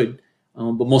 it could,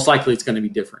 but most likely it's going to be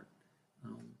different.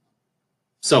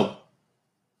 So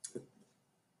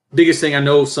biggest thing I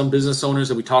know some business owners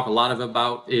that we talk a lot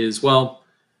about is, well,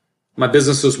 my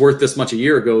business was worth this much a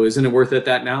year ago. Isn't it worth it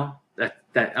that now?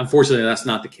 That unfortunately, that's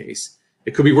not the case.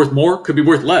 It could be worth more, could be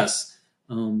worth less,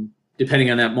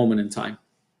 depending on that moment in time.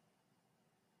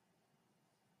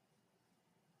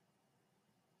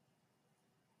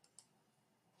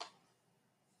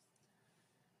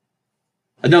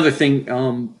 Another thing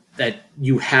that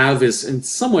you have is, and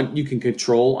somewhat you can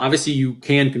control. Obviously, you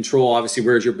can control. Obviously,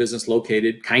 where is your business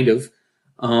located? Kind of.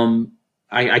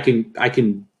 I can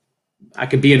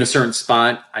be in a certain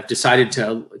spot. I've decided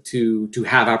to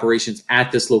have operations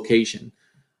at this location.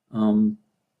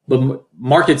 But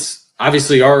markets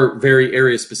obviously are very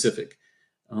area specific.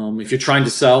 If you're trying to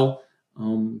sell,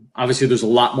 obviously there's a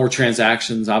lot more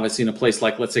transactions, obviously in a place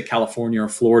like, let's say, California or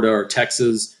Florida or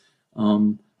Texas,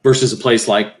 versus a place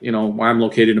like, where I'm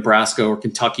located, Nebraska or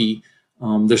Kentucky.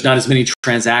 There's not as many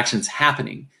transactions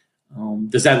happening.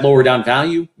 Does that lower down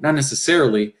value? Not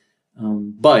necessarily,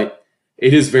 but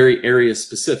it is very area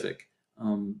specific.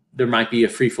 There might be a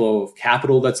free flow of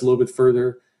capital that's a little bit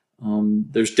further.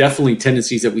 There's definitely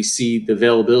tendencies that we see the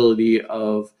availability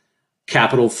of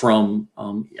capital from,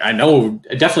 I know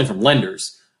definitely from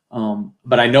lenders,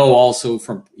 but I know also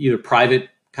from either private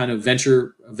kind of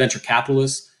venture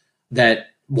capitalists that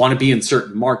want to be in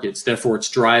certain markets. Therefore, it's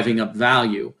driving up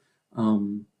value,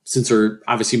 since there are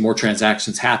obviously more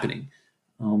transactions happening.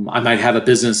 I might have a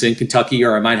business in Kentucky,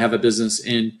 or I might have a business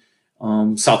in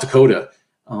South Dakota,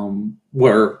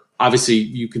 where obviously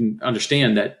you can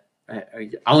understand that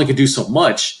I only can do so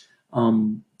much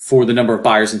for the number of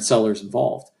buyers and sellers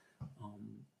involved.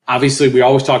 Obviously, we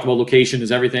always talk about location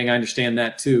is everything. I understand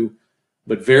that too,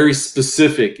 but very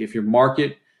specific. If your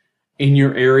market in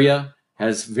your area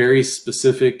has a very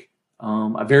specific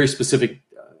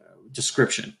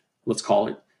description, let's call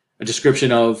it a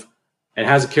description of, it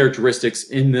has characteristics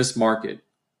in this market,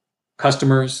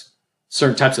 customers,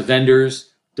 certain types of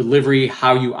vendors, delivery,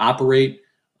 how you operate,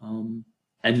 and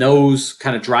those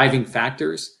kind of driving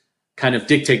factors kind of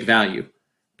dictate value.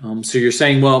 So you're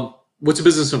saying, well, what's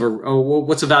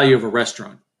the value of a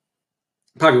restaurant?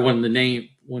 Probably one of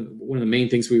the main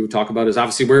things we would talk about is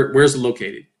obviously where's it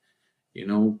located.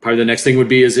 Probably the next thing would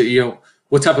be, is it,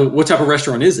 what type of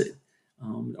restaurant is it?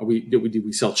 Do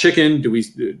we sell chicken?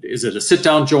 Is it a sit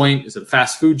down joint? Is it a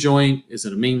fast food joint? Is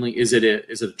it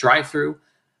a drive through?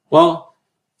 Well,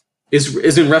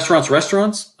 is in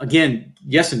restaurants? Again,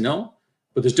 yes and no,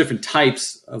 but there's different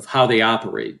types of how they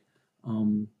operate.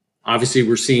 Obviously,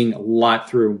 we're seeing a lot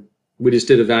through. We just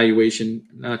did a valuation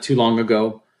not too long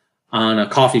ago on a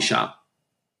coffee shop,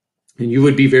 and you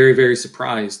would be very, very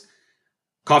surprised.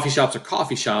 Coffee shops are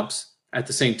coffee shops at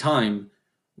the same time.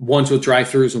 Ones with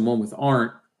drive-throughs and one with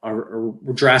aren't are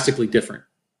drastically different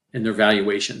in their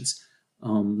valuations.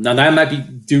 Now that might be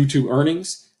due to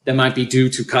earnings. That might be due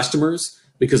to customers,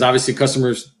 because obviously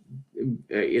customers,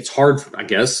 it's hard, I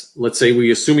guess. Let's say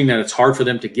we're assuming that it's hard for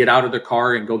them to get out of their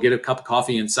car and go get a cup of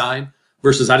coffee inside,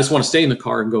 versus I just want to stay in the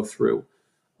car and go through.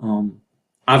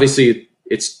 Obviously,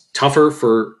 it's tougher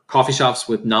for coffee shops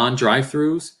with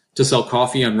non-drive-throughs to sell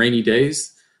coffee on rainy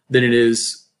days than it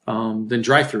is than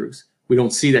drive-throughs. We don't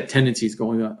see that tendencies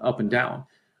going up and down.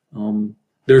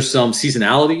 There's some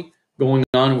seasonality going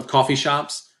on with coffee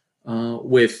shops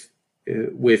with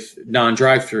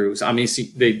non-drive-throughs. I mean,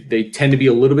 they tend to be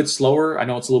a little bit slower. I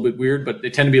know it's a little bit weird, but they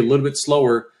tend to be a little bit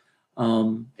slower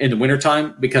in the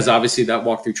wintertime, because obviously that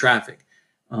walk-through traffic.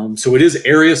 So it is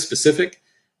area specific,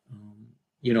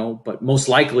 but most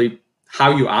likely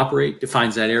how you operate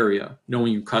defines that area.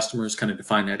 Knowing your customers kind of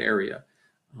define that area.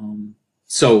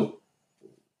 So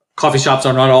coffee shops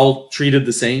are not all treated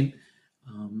the same.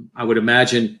 I would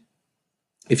imagine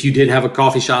if you did have a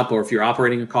coffee shop, or if you're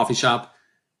operating a coffee shop,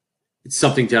 it's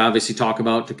something to obviously talk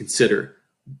about, to consider.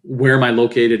 Where am I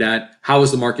located at? How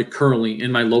is the market currently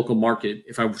in my local market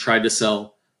if I tried to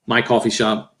sell my coffee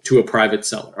shop to a private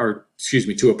seller, or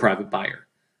to a private buyer?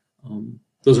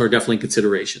 Those are definitely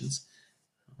considerations.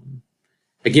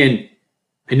 Again,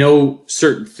 I know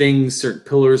certain things, certain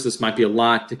pillars, this might be a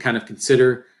lot to kind of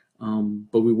consider,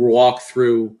 but we will walk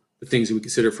through the things that we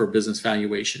consider for a business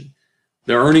valuation.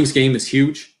 The earnings game is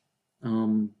huge.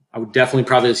 I would definitely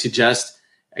probably suggest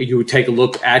you would take a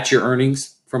look at your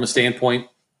earnings from a standpoint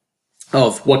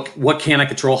of what can I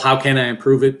control? How can I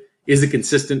improve it? Is it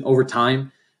consistent over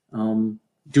time?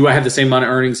 Do I have the same amount of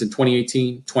earnings in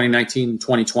 2018, 2019,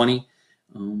 2020?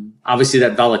 Obviously,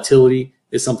 that volatility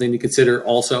is something to consider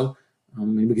also.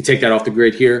 And we can take that off the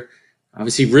grid here.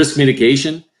 Obviously, risk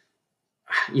mitigation.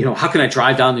 How can I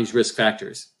drive down these risk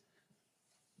factors?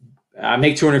 I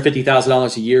make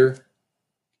 $250,000 a year.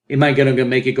 Am I going to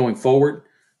make it going forward?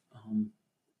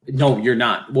 No, you're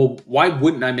not. Well, why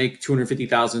wouldn't I make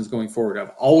 $250,000 going forward? I've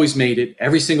always made it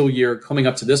every single year coming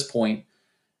up to this point.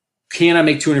 Can I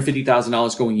make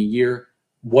 $250,000 going a year?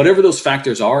 Whatever those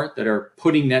factors are that are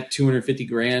putting that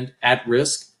 $250,000 at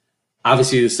risk,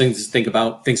 obviously there's things to think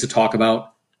about, things to talk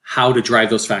about, how to drive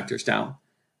those factors down.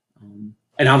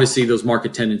 And obviously those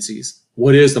market tendencies.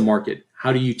 What is the market?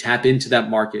 How do you tap into that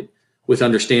market with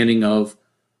understanding of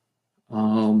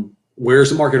where's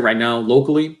the market right now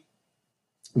locally?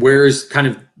 Where's kind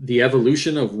of the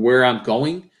evolution of where I'm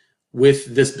going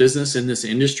with this business in this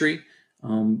industry?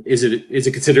 Is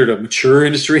it considered a mature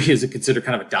industry? Is it considered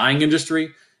kind of a dying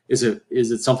industry? Is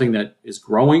it something that is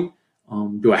growing?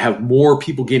 Do I have more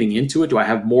people getting into it? Do I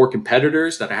have more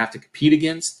competitors that I have to compete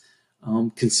against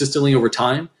consistently over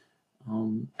time?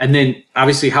 And then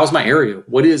obviously, how's my area?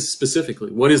 What is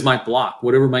specifically? What is my block?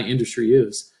 Whatever my industry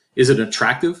is. Is it an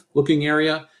attractive looking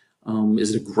area?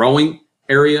 Is it a growing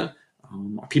area?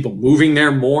 Are people moving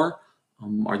there more?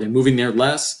 Are they moving there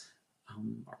less?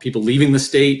 Are people leaving the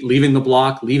state, leaving the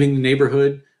block, leaving the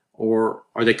neighborhood, or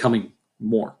are they coming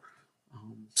more?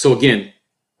 So again,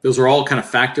 those are all kind of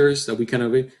factors that we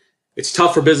it's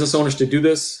tough for business owners to do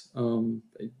this,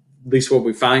 at least what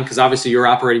we find, because obviously you're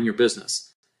operating your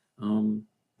business.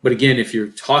 But again, if you're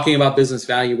talking about business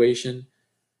valuation,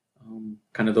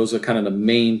 those are kind of the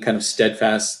main kind of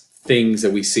steadfast things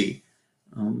that we see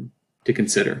to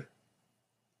consider.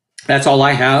 That's all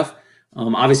I have.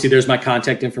 Obviously, there's my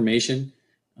contact information.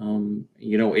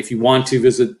 If you want to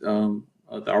visit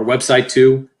our website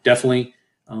too, definitely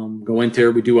go in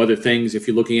there. We do other things. If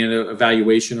you're looking at a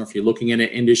valuation or if you're looking at an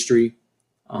industry,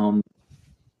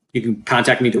 you can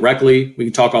contact me directly. We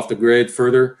can talk off the grid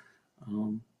further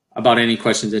about any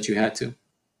questions that you had to.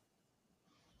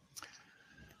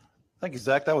 Thank you,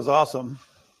 Zach. That was awesome.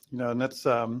 And that's,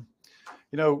 this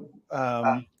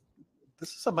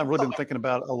is something I've really been thinking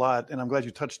about a lot, and I'm glad you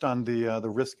touched on the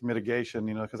risk mitigation,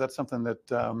 because that's something that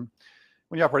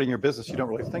when you're operating your business, you don't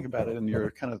really think about it, and you're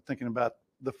kind of thinking about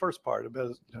the first part of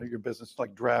your business,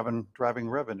 like driving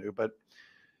revenue. But,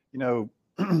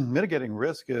 mitigating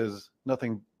risk is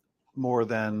nothing more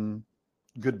than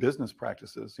good business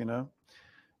practices,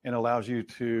 and allows you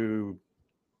to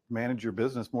manage your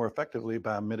business more effectively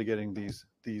by mitigating these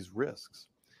risks.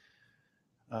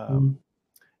 And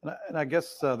I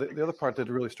guess the other part that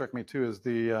really struck me too is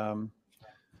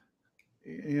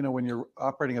when you're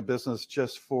operating a business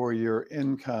just for your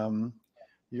income,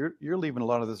 you're leaving a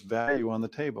lot of this value on the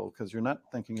table because you're not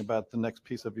thinking about the next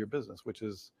piece of your business, which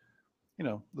is,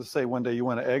 let's say one day you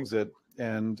want to exit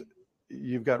and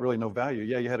you've got really no value.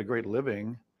 Yeah, you had a great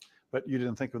living, but you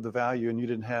didn't think of the value, and you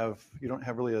don't have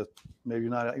really maybe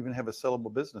not even have a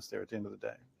sellable business there at the end of the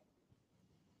day.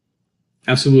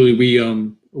 Absolutely.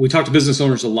 We talk to business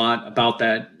owners a lot about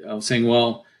that, saying,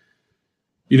 well,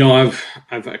 I've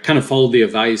kind of followed the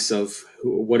advice of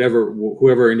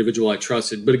whoever individual I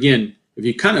trusted. But again, if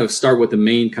you kind of start with the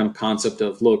main kind of concept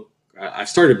of, look, I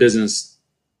started a business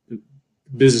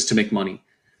to make money.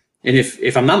 And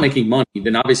if I'm not making money,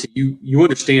 then obviously you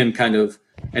understand kind of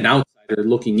an outsider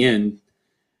looking in.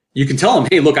 You can tell them,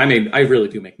 hey, look, I really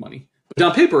do make money. But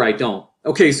on paper, I don't.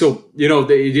 Okay, so,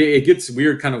 it gets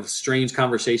weird, kind of strange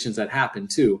conversations that happen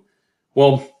too.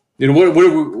 Well,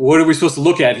 what are we supposed to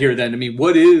look at here then? I mean,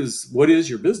 what is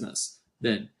your business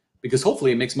then? Because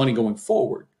hopefully it makes money going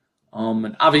forward.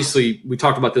 And obviously we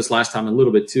talked about this last time a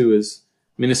little bit too,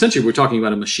 essentially we're talking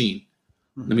about a machine.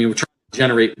 I mean, we're trying to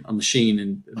generate a machine,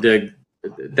 and the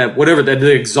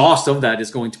exhaust of that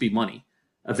is going to be money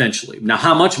eventually. Now,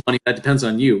 how much money, that depends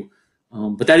on you.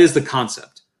 But that is the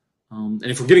concept. And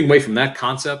if we're getting away from that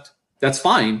concept, that's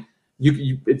fine.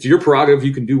 It's your prerogative.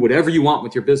 You can do whatever you want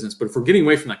with your business. But if we're getting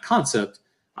away from that concept,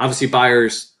 obviously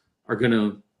buyers are going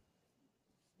to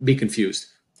be confused.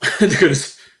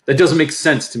 That doesn't make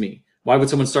sense to me. Why would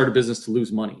someone start a business to lose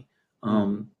money?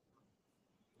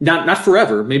 Not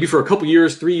forever, maybe for a couple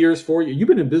years, 3 years, 4 years. You've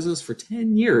been in business for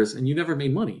 10 years and you never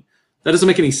made money. That doesn't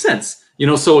make any sense.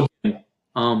 So again,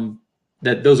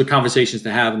 that those are conversations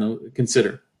to have and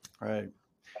consider. Right.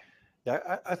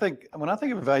 Yeah, I think when I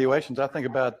think of evaluations, I think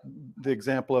about the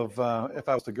example of if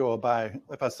I was to go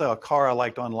if I saw a car I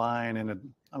liked online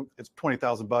and it's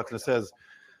 $20,000 and it says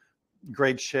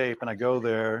great shape, and I go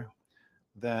there,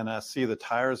 then I see the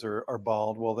tires are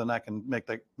bald. Well, then I can make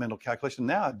that mental calculation.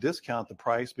 Now I discount the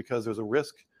price because there's a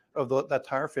risk of that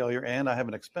tire failure, and I have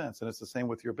an expense. And it's the same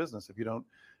with your business. If you don't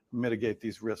mitigate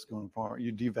these risks going forward,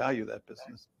 you devalue that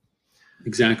business.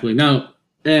 Exactly. Now,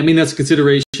 that's a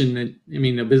consideration that,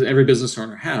 every business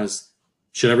owner has.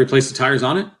 Should I replace the tires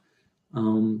on it?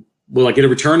 Will I get a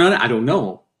return on it? I don't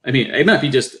know. It might be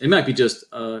just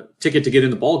a ticket to get in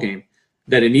the ball game,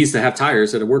 that it needs to have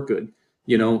tires that work good.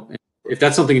 If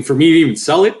that's something for me to even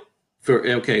sell it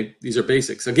okay, these are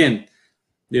basics. Again,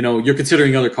 you're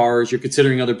considering other cars, you're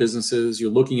considering other businesses,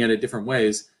 you're looking at it different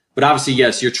ways. But obviously,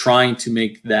 yes, you're trying to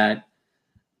make that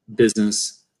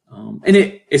business. And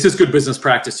it's just good business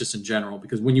practice just in general,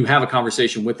 because when you have a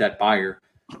conversation with that buyer,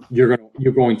 you're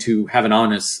going to have an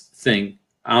honest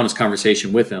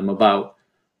conversation with them about,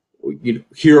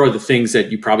 here are the things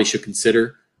that you probably should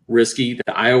consider risky,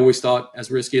 that I always thought as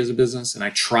risky as a business. And I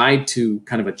tried to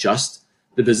kind of adjust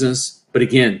the business. But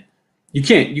again, you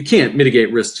can't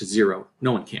mitigate risk to zero.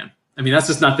 No one can. That's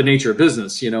just not the nature of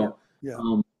business, Yeah.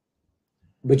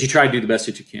 But you try to do the best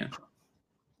that you can.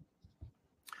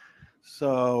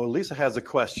 So Lisa has a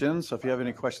question. So if you have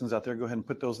any questions out there, go ahead and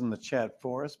put those in the chat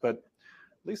for us. But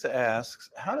Lisa asks,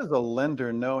 how does a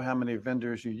lender know how many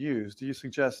vendors you use? Do you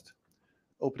suggest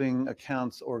opening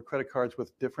accounts or credit cards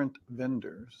with different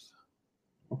vendors?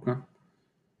 Okay.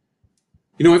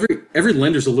 You know, every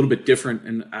lender's a little bit different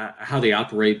in how they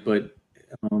operate, but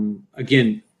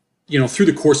again, you know, through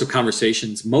the course of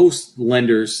conversations, most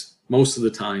lenders, most of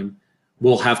the time,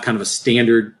 will have kind of a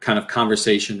standard kind of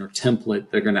conversation or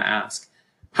template they're going to ask.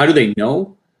 How do they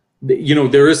know? You know,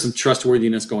 there is some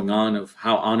trustworthiness going on of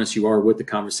how honest you are with the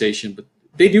conversation, but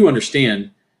they do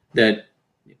understand that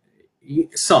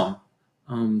some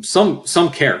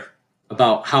care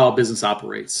about how a business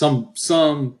operates.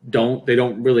 Some don't. They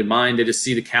don't really mind. They just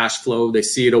see the cash flow. They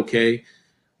see it okay.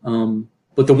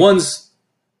 But the ones,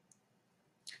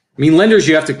 I mean, lenders,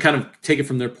 you have to kind of take it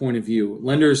from their point of view.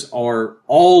 Lenders are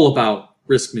all about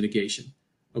risk mitigation.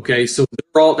 Okay, so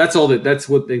that's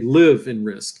what they live in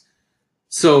risk.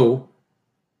 So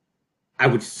I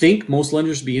would think most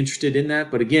lenders would be interested in that.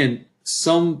 But again,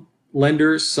 some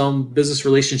lenders, some business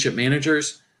relationship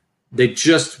managers, they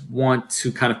just want to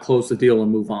kind of close the deal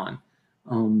and move on.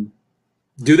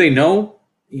 Do they know?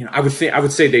 You know, I would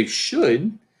say they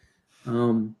should,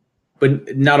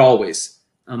 but not always.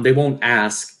 They won't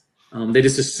ask. They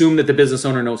just assume that the business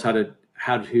owner knows how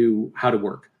to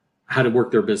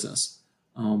work their business.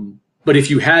 But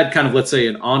if you had kind of, let's say,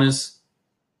 an honest,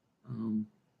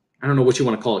 I don't know what you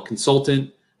want to call it,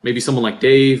 consultant, maybe someone like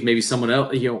Dave, maybe someone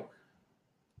else, you know,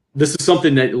 this is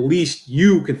something that at least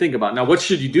you can think about. Now, what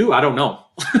should you do? I don't know.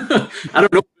 I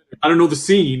don't know the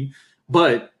scene,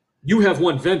 but you have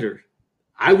one vendor.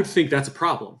 I would think that's a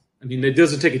problem. I mean, it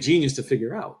doesn't take a genius to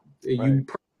figure out. Right. You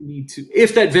probably need to,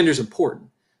 if that vendor's important.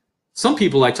 Some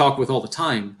people I talk with all the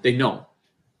time, they know.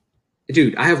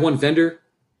 Dude, I have one vendor.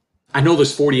 I know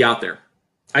there's 40 out there.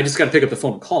 I just got to pick up the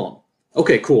phone and call them.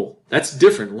 Okay, cool. That's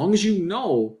different. As long as you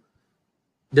know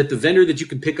that the vendor that you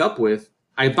can pick up with,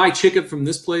 I buy chicken from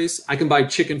this place. I can buy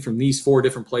chicken from these 4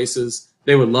 different places.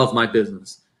 They would love my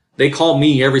business. They call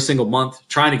me every single month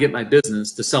trying to get my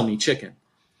business to sell me chicken.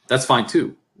 That's fine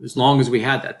too, as long as we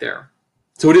had that there.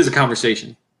 So it is a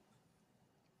conversation.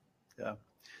 Yeah.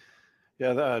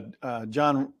 Yeah,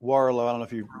 John Warlow, I don't know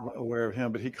if you're aware of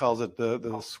him, but he calls it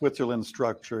the Switzerland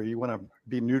structure. You want to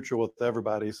be neutral with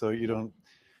everybody, so you don't,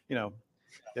 you know,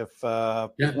 if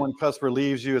one customer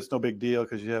leaves you, it's no big deal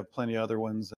because you have plenty of other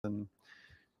ones. And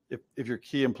if your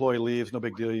key employee leaves, no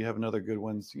big deal. You have another good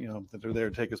ones, you know, that are there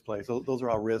to take his place. Those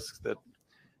are all risks that,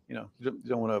 you know, you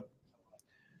don't want to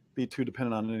be too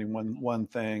dependent on any one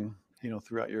thing, you know,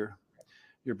 throughout your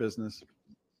business.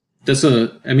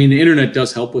 I mean, the internet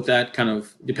does help with that, kind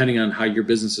of depending on how your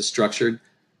business is structured.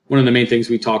 One of the main things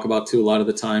we talk about too a lot of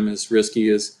the time is risky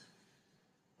is,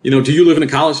 you know, do you live in a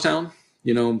college town?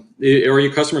 You know, are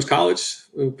your customers college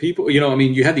people? You know, I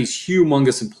mean, you have these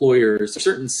humongous employers. There's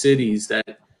certain cities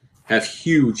that have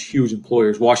huge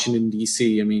employers. Washington,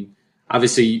 D.C. I mean,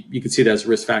 obviously you can see that as a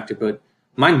risk factor, but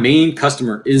my main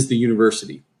customer is the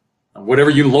university,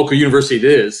 whatever local university it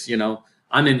is. You know,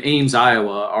 I'm in Ames,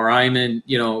 Iowa, or I'm in,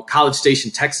 you know, College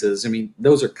Station, Texas. I mean,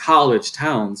 those are college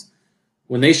towns.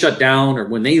 When they shut down or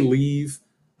when they leave,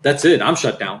 that's it. I'm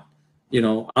shut down. You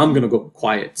know, I'm going to go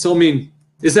quiet. So, I mean,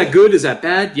 is that good? Is that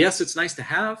bad? Yes, it's nice to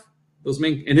have those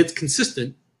main, and it's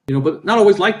consistent, you know, but not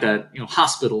always like that. You know,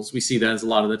 hospitals, we see that as a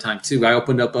lot of the time too. I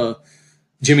opened up a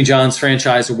Jimmy John's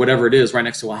franchise or whatever it is right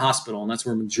next to a hospital, and that's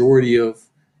where a majority of,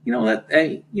 you know, that,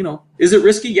 hey, you know, is it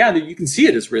risky? Yeah, you can see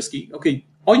it as risky. Okay,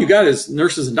 all you got is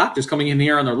nurses and doctors coming in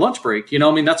here on their lunch break. You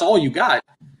know, I mean, that's all you got.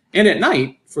 And at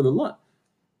night for the lunch.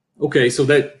 Okay, so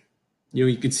that, you know,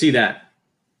 you can see that.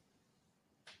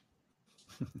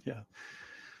 Yeah.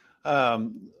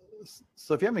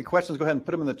 So if you have any questions, go ahead and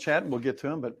put them in the chat and we'll get to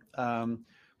them. But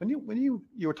when you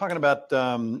were talking about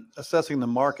assessing the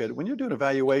market, when you're doing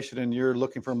evaluation and you're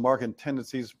looking for market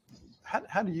tendencies,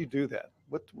 how do you do that?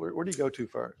 Where do you go to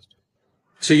first?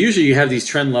 So usually you have these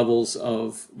trend levels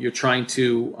of you're trying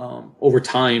to, over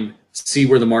time, see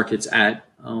where the market's at.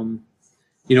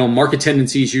 You know, market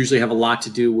tendencies usually have a lot to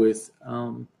do with,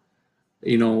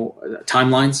 you know,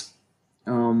 timelines.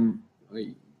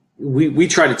 We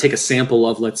try to take a sample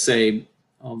of, let's say,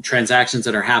 transactions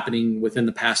that are happening within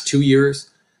the past 2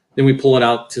 years. Then we pull it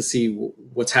out to see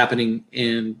what's happening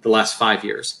in the last 5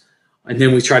 years. And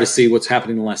then we try to see what's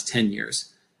happening in the last 10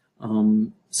 years.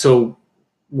 So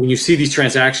when you see these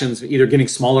transactions either getting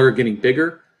smaller or getting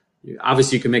bigger,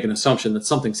 obviously you can make an assumption that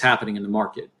something's happening in the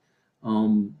market.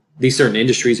 These certain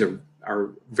industries are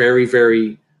very,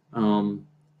 very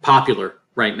popular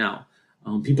right now.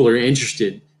 People are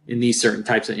interested in these certain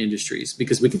types of industries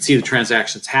because we can see the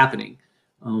transactions happening.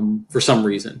 for some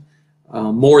reason,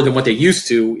 more than what they used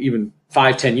to even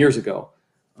 5-10 years ago.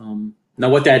 Now,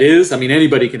 what that is, I mean,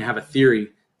 anybody can have a theory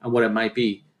on what it might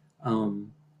be.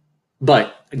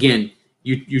 But again,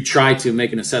 you try to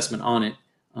make an assessment on it.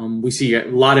 We see a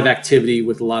lot of activity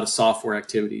with a lot of software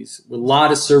activities, with a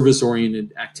lot of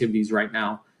service-oriented activities right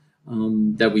now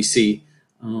that we see.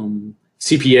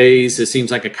 CPAs, it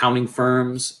seems like accounting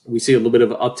firms, we see a little bit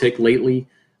of an uptick lately.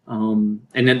 And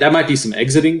then that might be some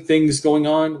exiting things going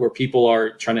on where people are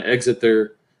trying to exit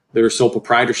their sole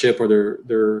proprietorship or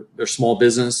their small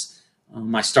business.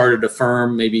 I started a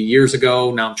firm maybe years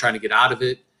ago. Now I'm trying to get out of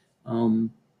it.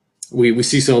 We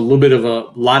see a little bit of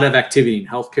a lot of activity in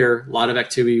healthcare, a lot of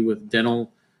activity with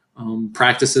dental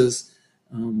practices.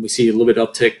 We see a little bit of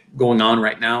uptick going on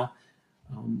right now.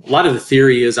 A lot of the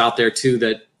theory is out there too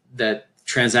that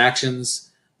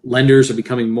transactions, lenders are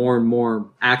becoming more and more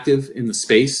active in the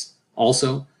space.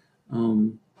 Also,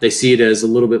 they see it as a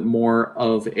little bit more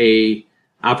of a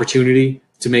opportunity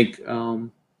to make.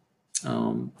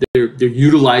 They're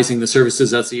utilizing the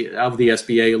services of the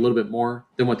SBA a little bit more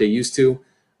than what they used to.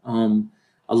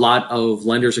 A lot of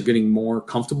lenders are getting more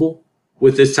comfortable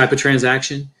with this type of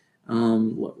transaction.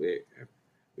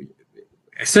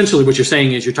 Essentially, what you're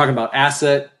saying is you're talking about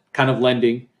asset kind of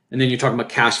lending, and then you're talking about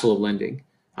cash flow lending.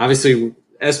 Obviously,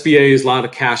 SBA is a lot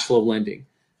of cash flow lending.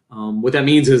 What that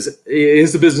means is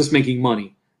the business making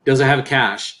money? Does it have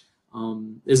cash?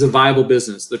 Is it a viable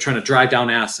business? They're trying to drive down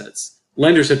assets.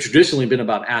 Lenders have traditionally been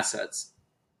about assets,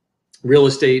 real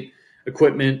estate,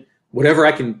 equipment, whatever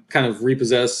I can kind of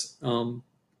repossess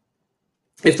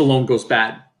if the loan goes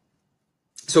bad.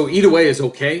 So either way is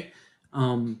okay.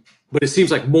 But it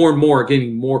seems like more and more are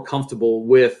getting more comfortable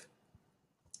with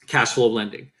cash flow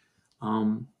lending.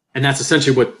 And that's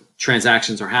essentially what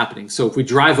transactions are happening. So if we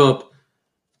drive up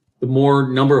the more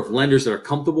number of lenders that are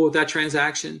comfortable with that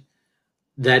transaction,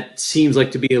 that seems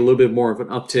like to be a little bit more of an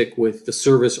uptick with the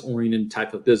service-oriented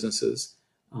type of businesses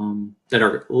that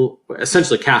are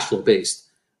essentially cash flow based.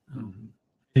 And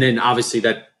then obviously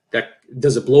that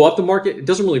does it blow up the market? It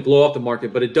doesn't really blow up the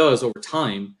market, but it does over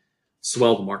time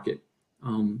swell the market.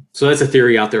 So that's a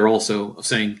theory out there also of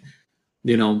saying,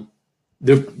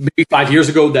 maybe 5 years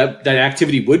ago that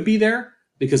activity would be there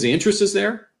because the interest is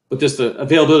there, but just the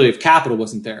availability of capital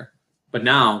wasn't there. But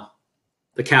now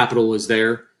the capital is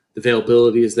there, the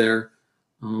availability is there,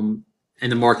 and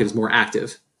the market is more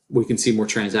active. We can see more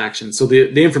transactions. So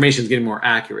the information is getting more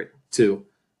accurate too.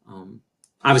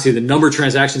 Obviously, the number of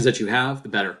transactions that you have, the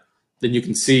better. Then you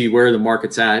can see where the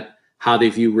market's at, how they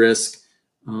view risk,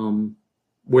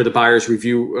 where the buyers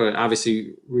view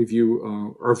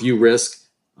risk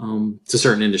to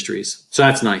certain industries. So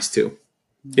that's nice too.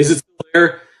 Is it still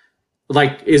there?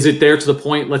 Like, is it there to the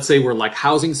point, let's say, where like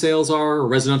housing sales are, or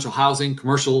residential housing,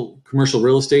 commercial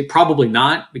real estate? Probably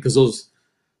not, because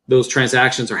those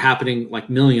transactions are happening like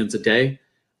millions a day.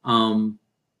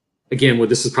 Again,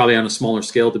 this is probably on a smaller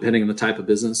scale, depending on the type of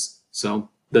business. So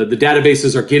the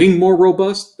databases are getting more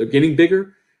robust. They're getting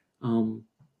bigger,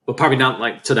 but probably not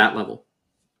like to that level.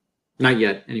 Not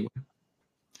yet, anyway.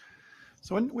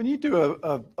 So when you do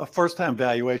a first-time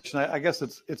valuation, I guess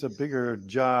it's a bigger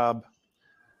job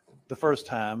the first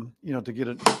time, to get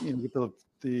it, get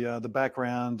the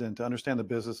background and to understand the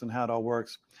business and how it all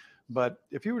works. But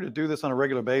if you were to do this on a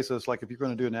regular basis, like if you're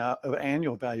going to do an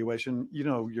annual valuation,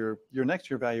 your next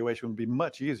year valuation would be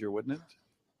much easier, wouldn't it?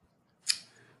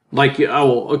 Like,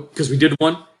 because we did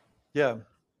one. Yeah.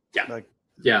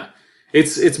 Yeah.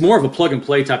 It's more of a plug and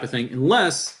play type of thing,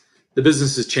 unless the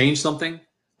business has changed something.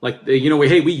 Like,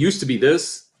 we used to be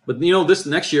this, but this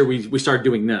next year we started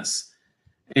doing this.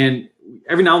 And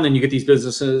every now and then you get these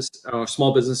businesses,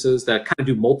 small businesses that kind of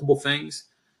do multiple things.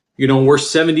 We're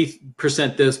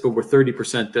 70% this, but we're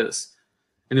 30% this.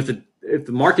 And if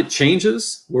the market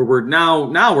changes, where we're now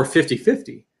we're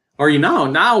 50-50, or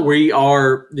now we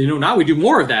are, now we do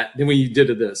more of that than we did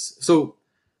of this. So,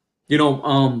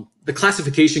 the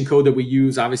classification code that we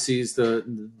use obviously is the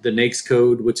NAICS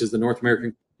code, which is the North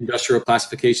American Industrial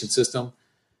Classification System.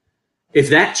 If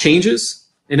that changes,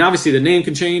 and obviously the name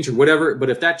can change or whatever, but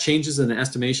if that changes in the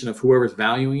estimation of whoever's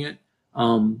valuing it,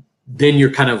 then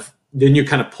you're kind of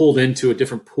pulled into a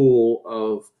different pool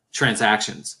of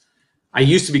transactions. I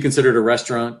used to be considered a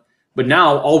restaurant, but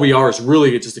now all we are is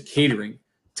really just a catering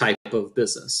type of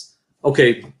business.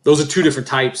 Okay, those are two different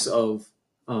types of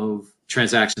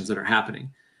transactions that are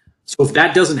happening. So if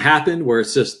that doesn't happen, where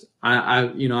it's just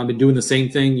I've been doing the same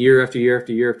thing year after year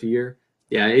after year after year,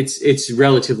 yeah, it's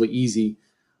relatively easy.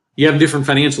 You have different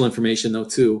financial information though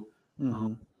too,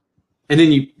 and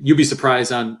then you'll be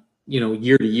surprised on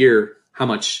year to year how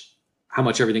much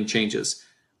everything changes.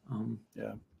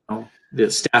 the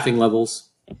staffing levels.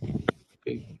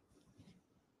 Okay.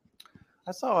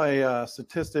 I saw a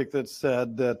statistic that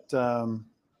said that I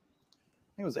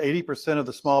think it was 80% of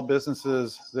the small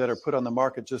businesses that are put on the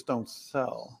market just don't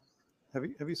sell. Have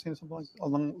you seen something like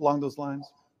along those lines?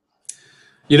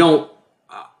 You know,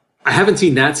 I haven't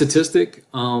seen that statistic.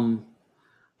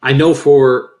 I know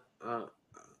for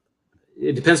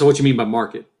it depends on what you mean by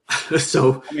market.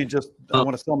 So I mean, just I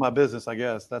want to sell my business. I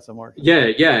guess that's a market.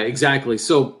 yeah, exactly.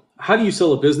 So how do you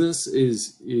sell a business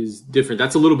is different.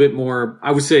 That's a little bit more,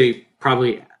 I would say,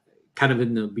 probably kind of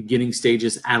in the beginning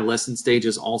stages, adolescent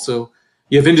stages. Also,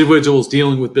 you have individuals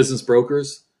dealing with business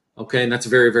brokers. Okay, and that's a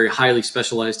very, very highly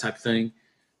specialized type of thing.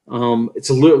 It's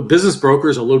a little business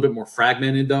brokers are a little bit more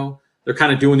fragmented though. They're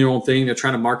kind of doing their own thing. They're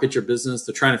trying to market your business.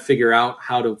 They're trying to figure out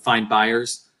how to find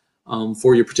buyers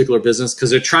for your particular business because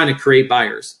they're trying to create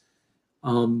buyers.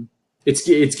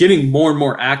 It's getting more and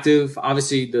more active.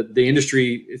 Obviously, the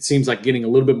industry, it seems like getting a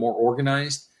little bit more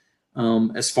organized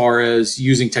as far as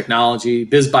using technology.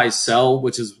 Biz Buy Sell,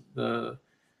 which is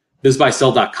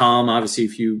bizbuysell.com. Obviously,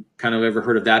 if you kind of ever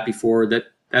heard of that before,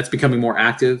 that's becoming more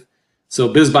active. So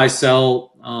Biz Buy Sell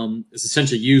is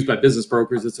essentially used by business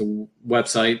brokers. It's a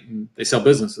website, and they sell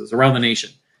businesses around the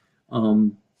nation.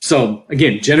 So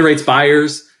again, generates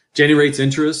buyers, generates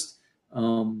interest.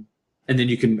 And then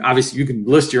you can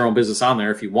list your own business on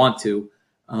there if you want to.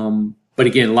 But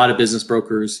again, a lot of business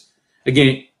brokers,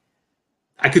 again,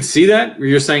 I could see that where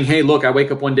you're saying, hey, look, I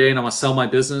wake up one day and I want to sell my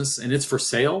business and it's for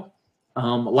sale. A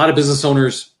lot of business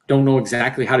owners don't know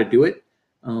exactly how to do it.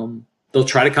 They'll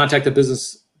try to contact a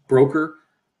business broker.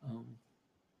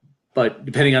 But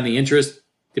depending on the interest,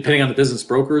 depending on the business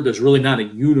broker, there's really not a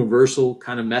universal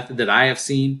kind of method that I have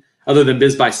seen other than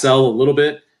Biz Buy Sell a little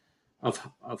bit of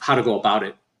how to go about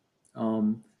it.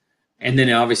 And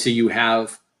then obviously you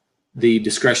have the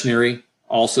discretionary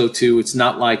also too. It's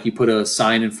not like you put a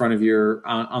sign in front of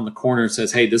on the corner and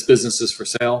says, hey, this business is for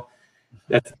sale.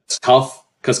 That's tough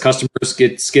because customers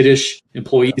get skittish,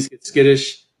 employees get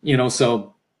skittish,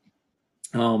 so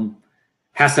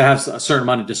has to have a certain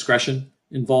amount of discretion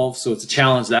involved. So it's a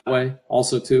challenge that way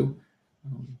also too.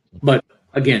 But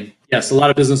again, yes, a lot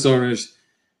of business owners,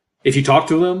 if you talk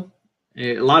to them,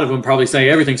 a lot of them probably say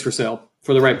everything's for sale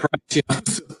for the right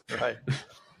price. Right.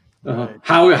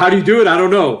 How do you do it? I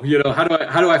don't know. How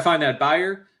do I find that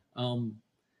buyer? A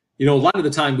lot of the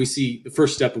time we see the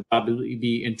first step would probably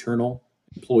be internal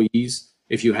employees.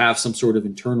 If you have some sort of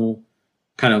internal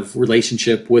kind of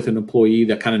relationship with an employee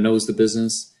that kind of knows the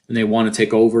business and they want to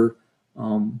take over,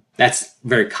 that's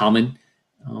very common.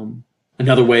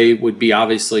 Another way would be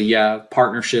obviously,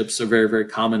 partnerships are very, very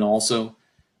common also.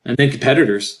 And then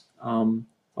competitors.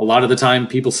 A lot of the time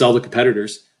people sell to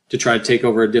competitors to try to take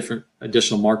over a different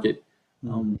additional market.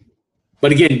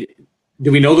 But again,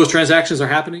 do we know those transactions are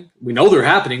happening? We know they're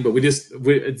happening, but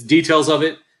it's details of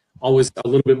it always a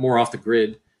little bit more off the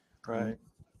grid. Right.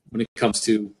 When it comes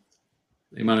to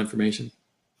the amount of information.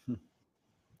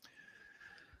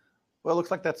 Well, it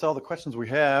looks like that's all the questions we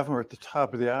have. We're at the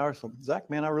top of the hour. So Zach,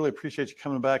 man, I really appreciate you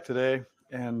coming back today.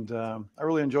 And I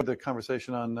really enjoyed the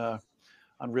conversation on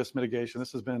risk mitigation.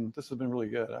 This has been really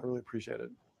good. I really appreciate it.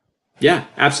 Yeah,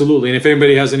 absolutely. And if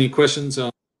anybody has any questions,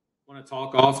 want to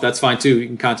talk off, that's fine too. You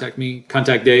can contact me,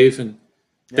 contact Dave, and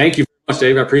thank you very much,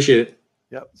 Dave. I appreciate it.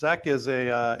 Yep, Zach is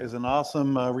an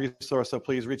awesome resource. So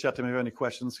please reach out to me if you have any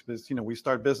questions, because we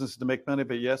start businesses to make money,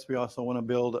 but yes, we also want to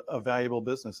build a valuable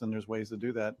business, and there's ways to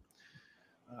do that.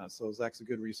 So Zach's a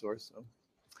good resource. So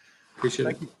appreciate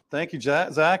it. Thank you,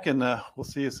 Zach, and we'll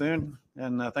see you soon.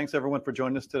 And thanks everyone for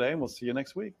joining us today, and we'll see you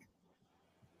next week.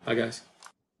 Bye, guys.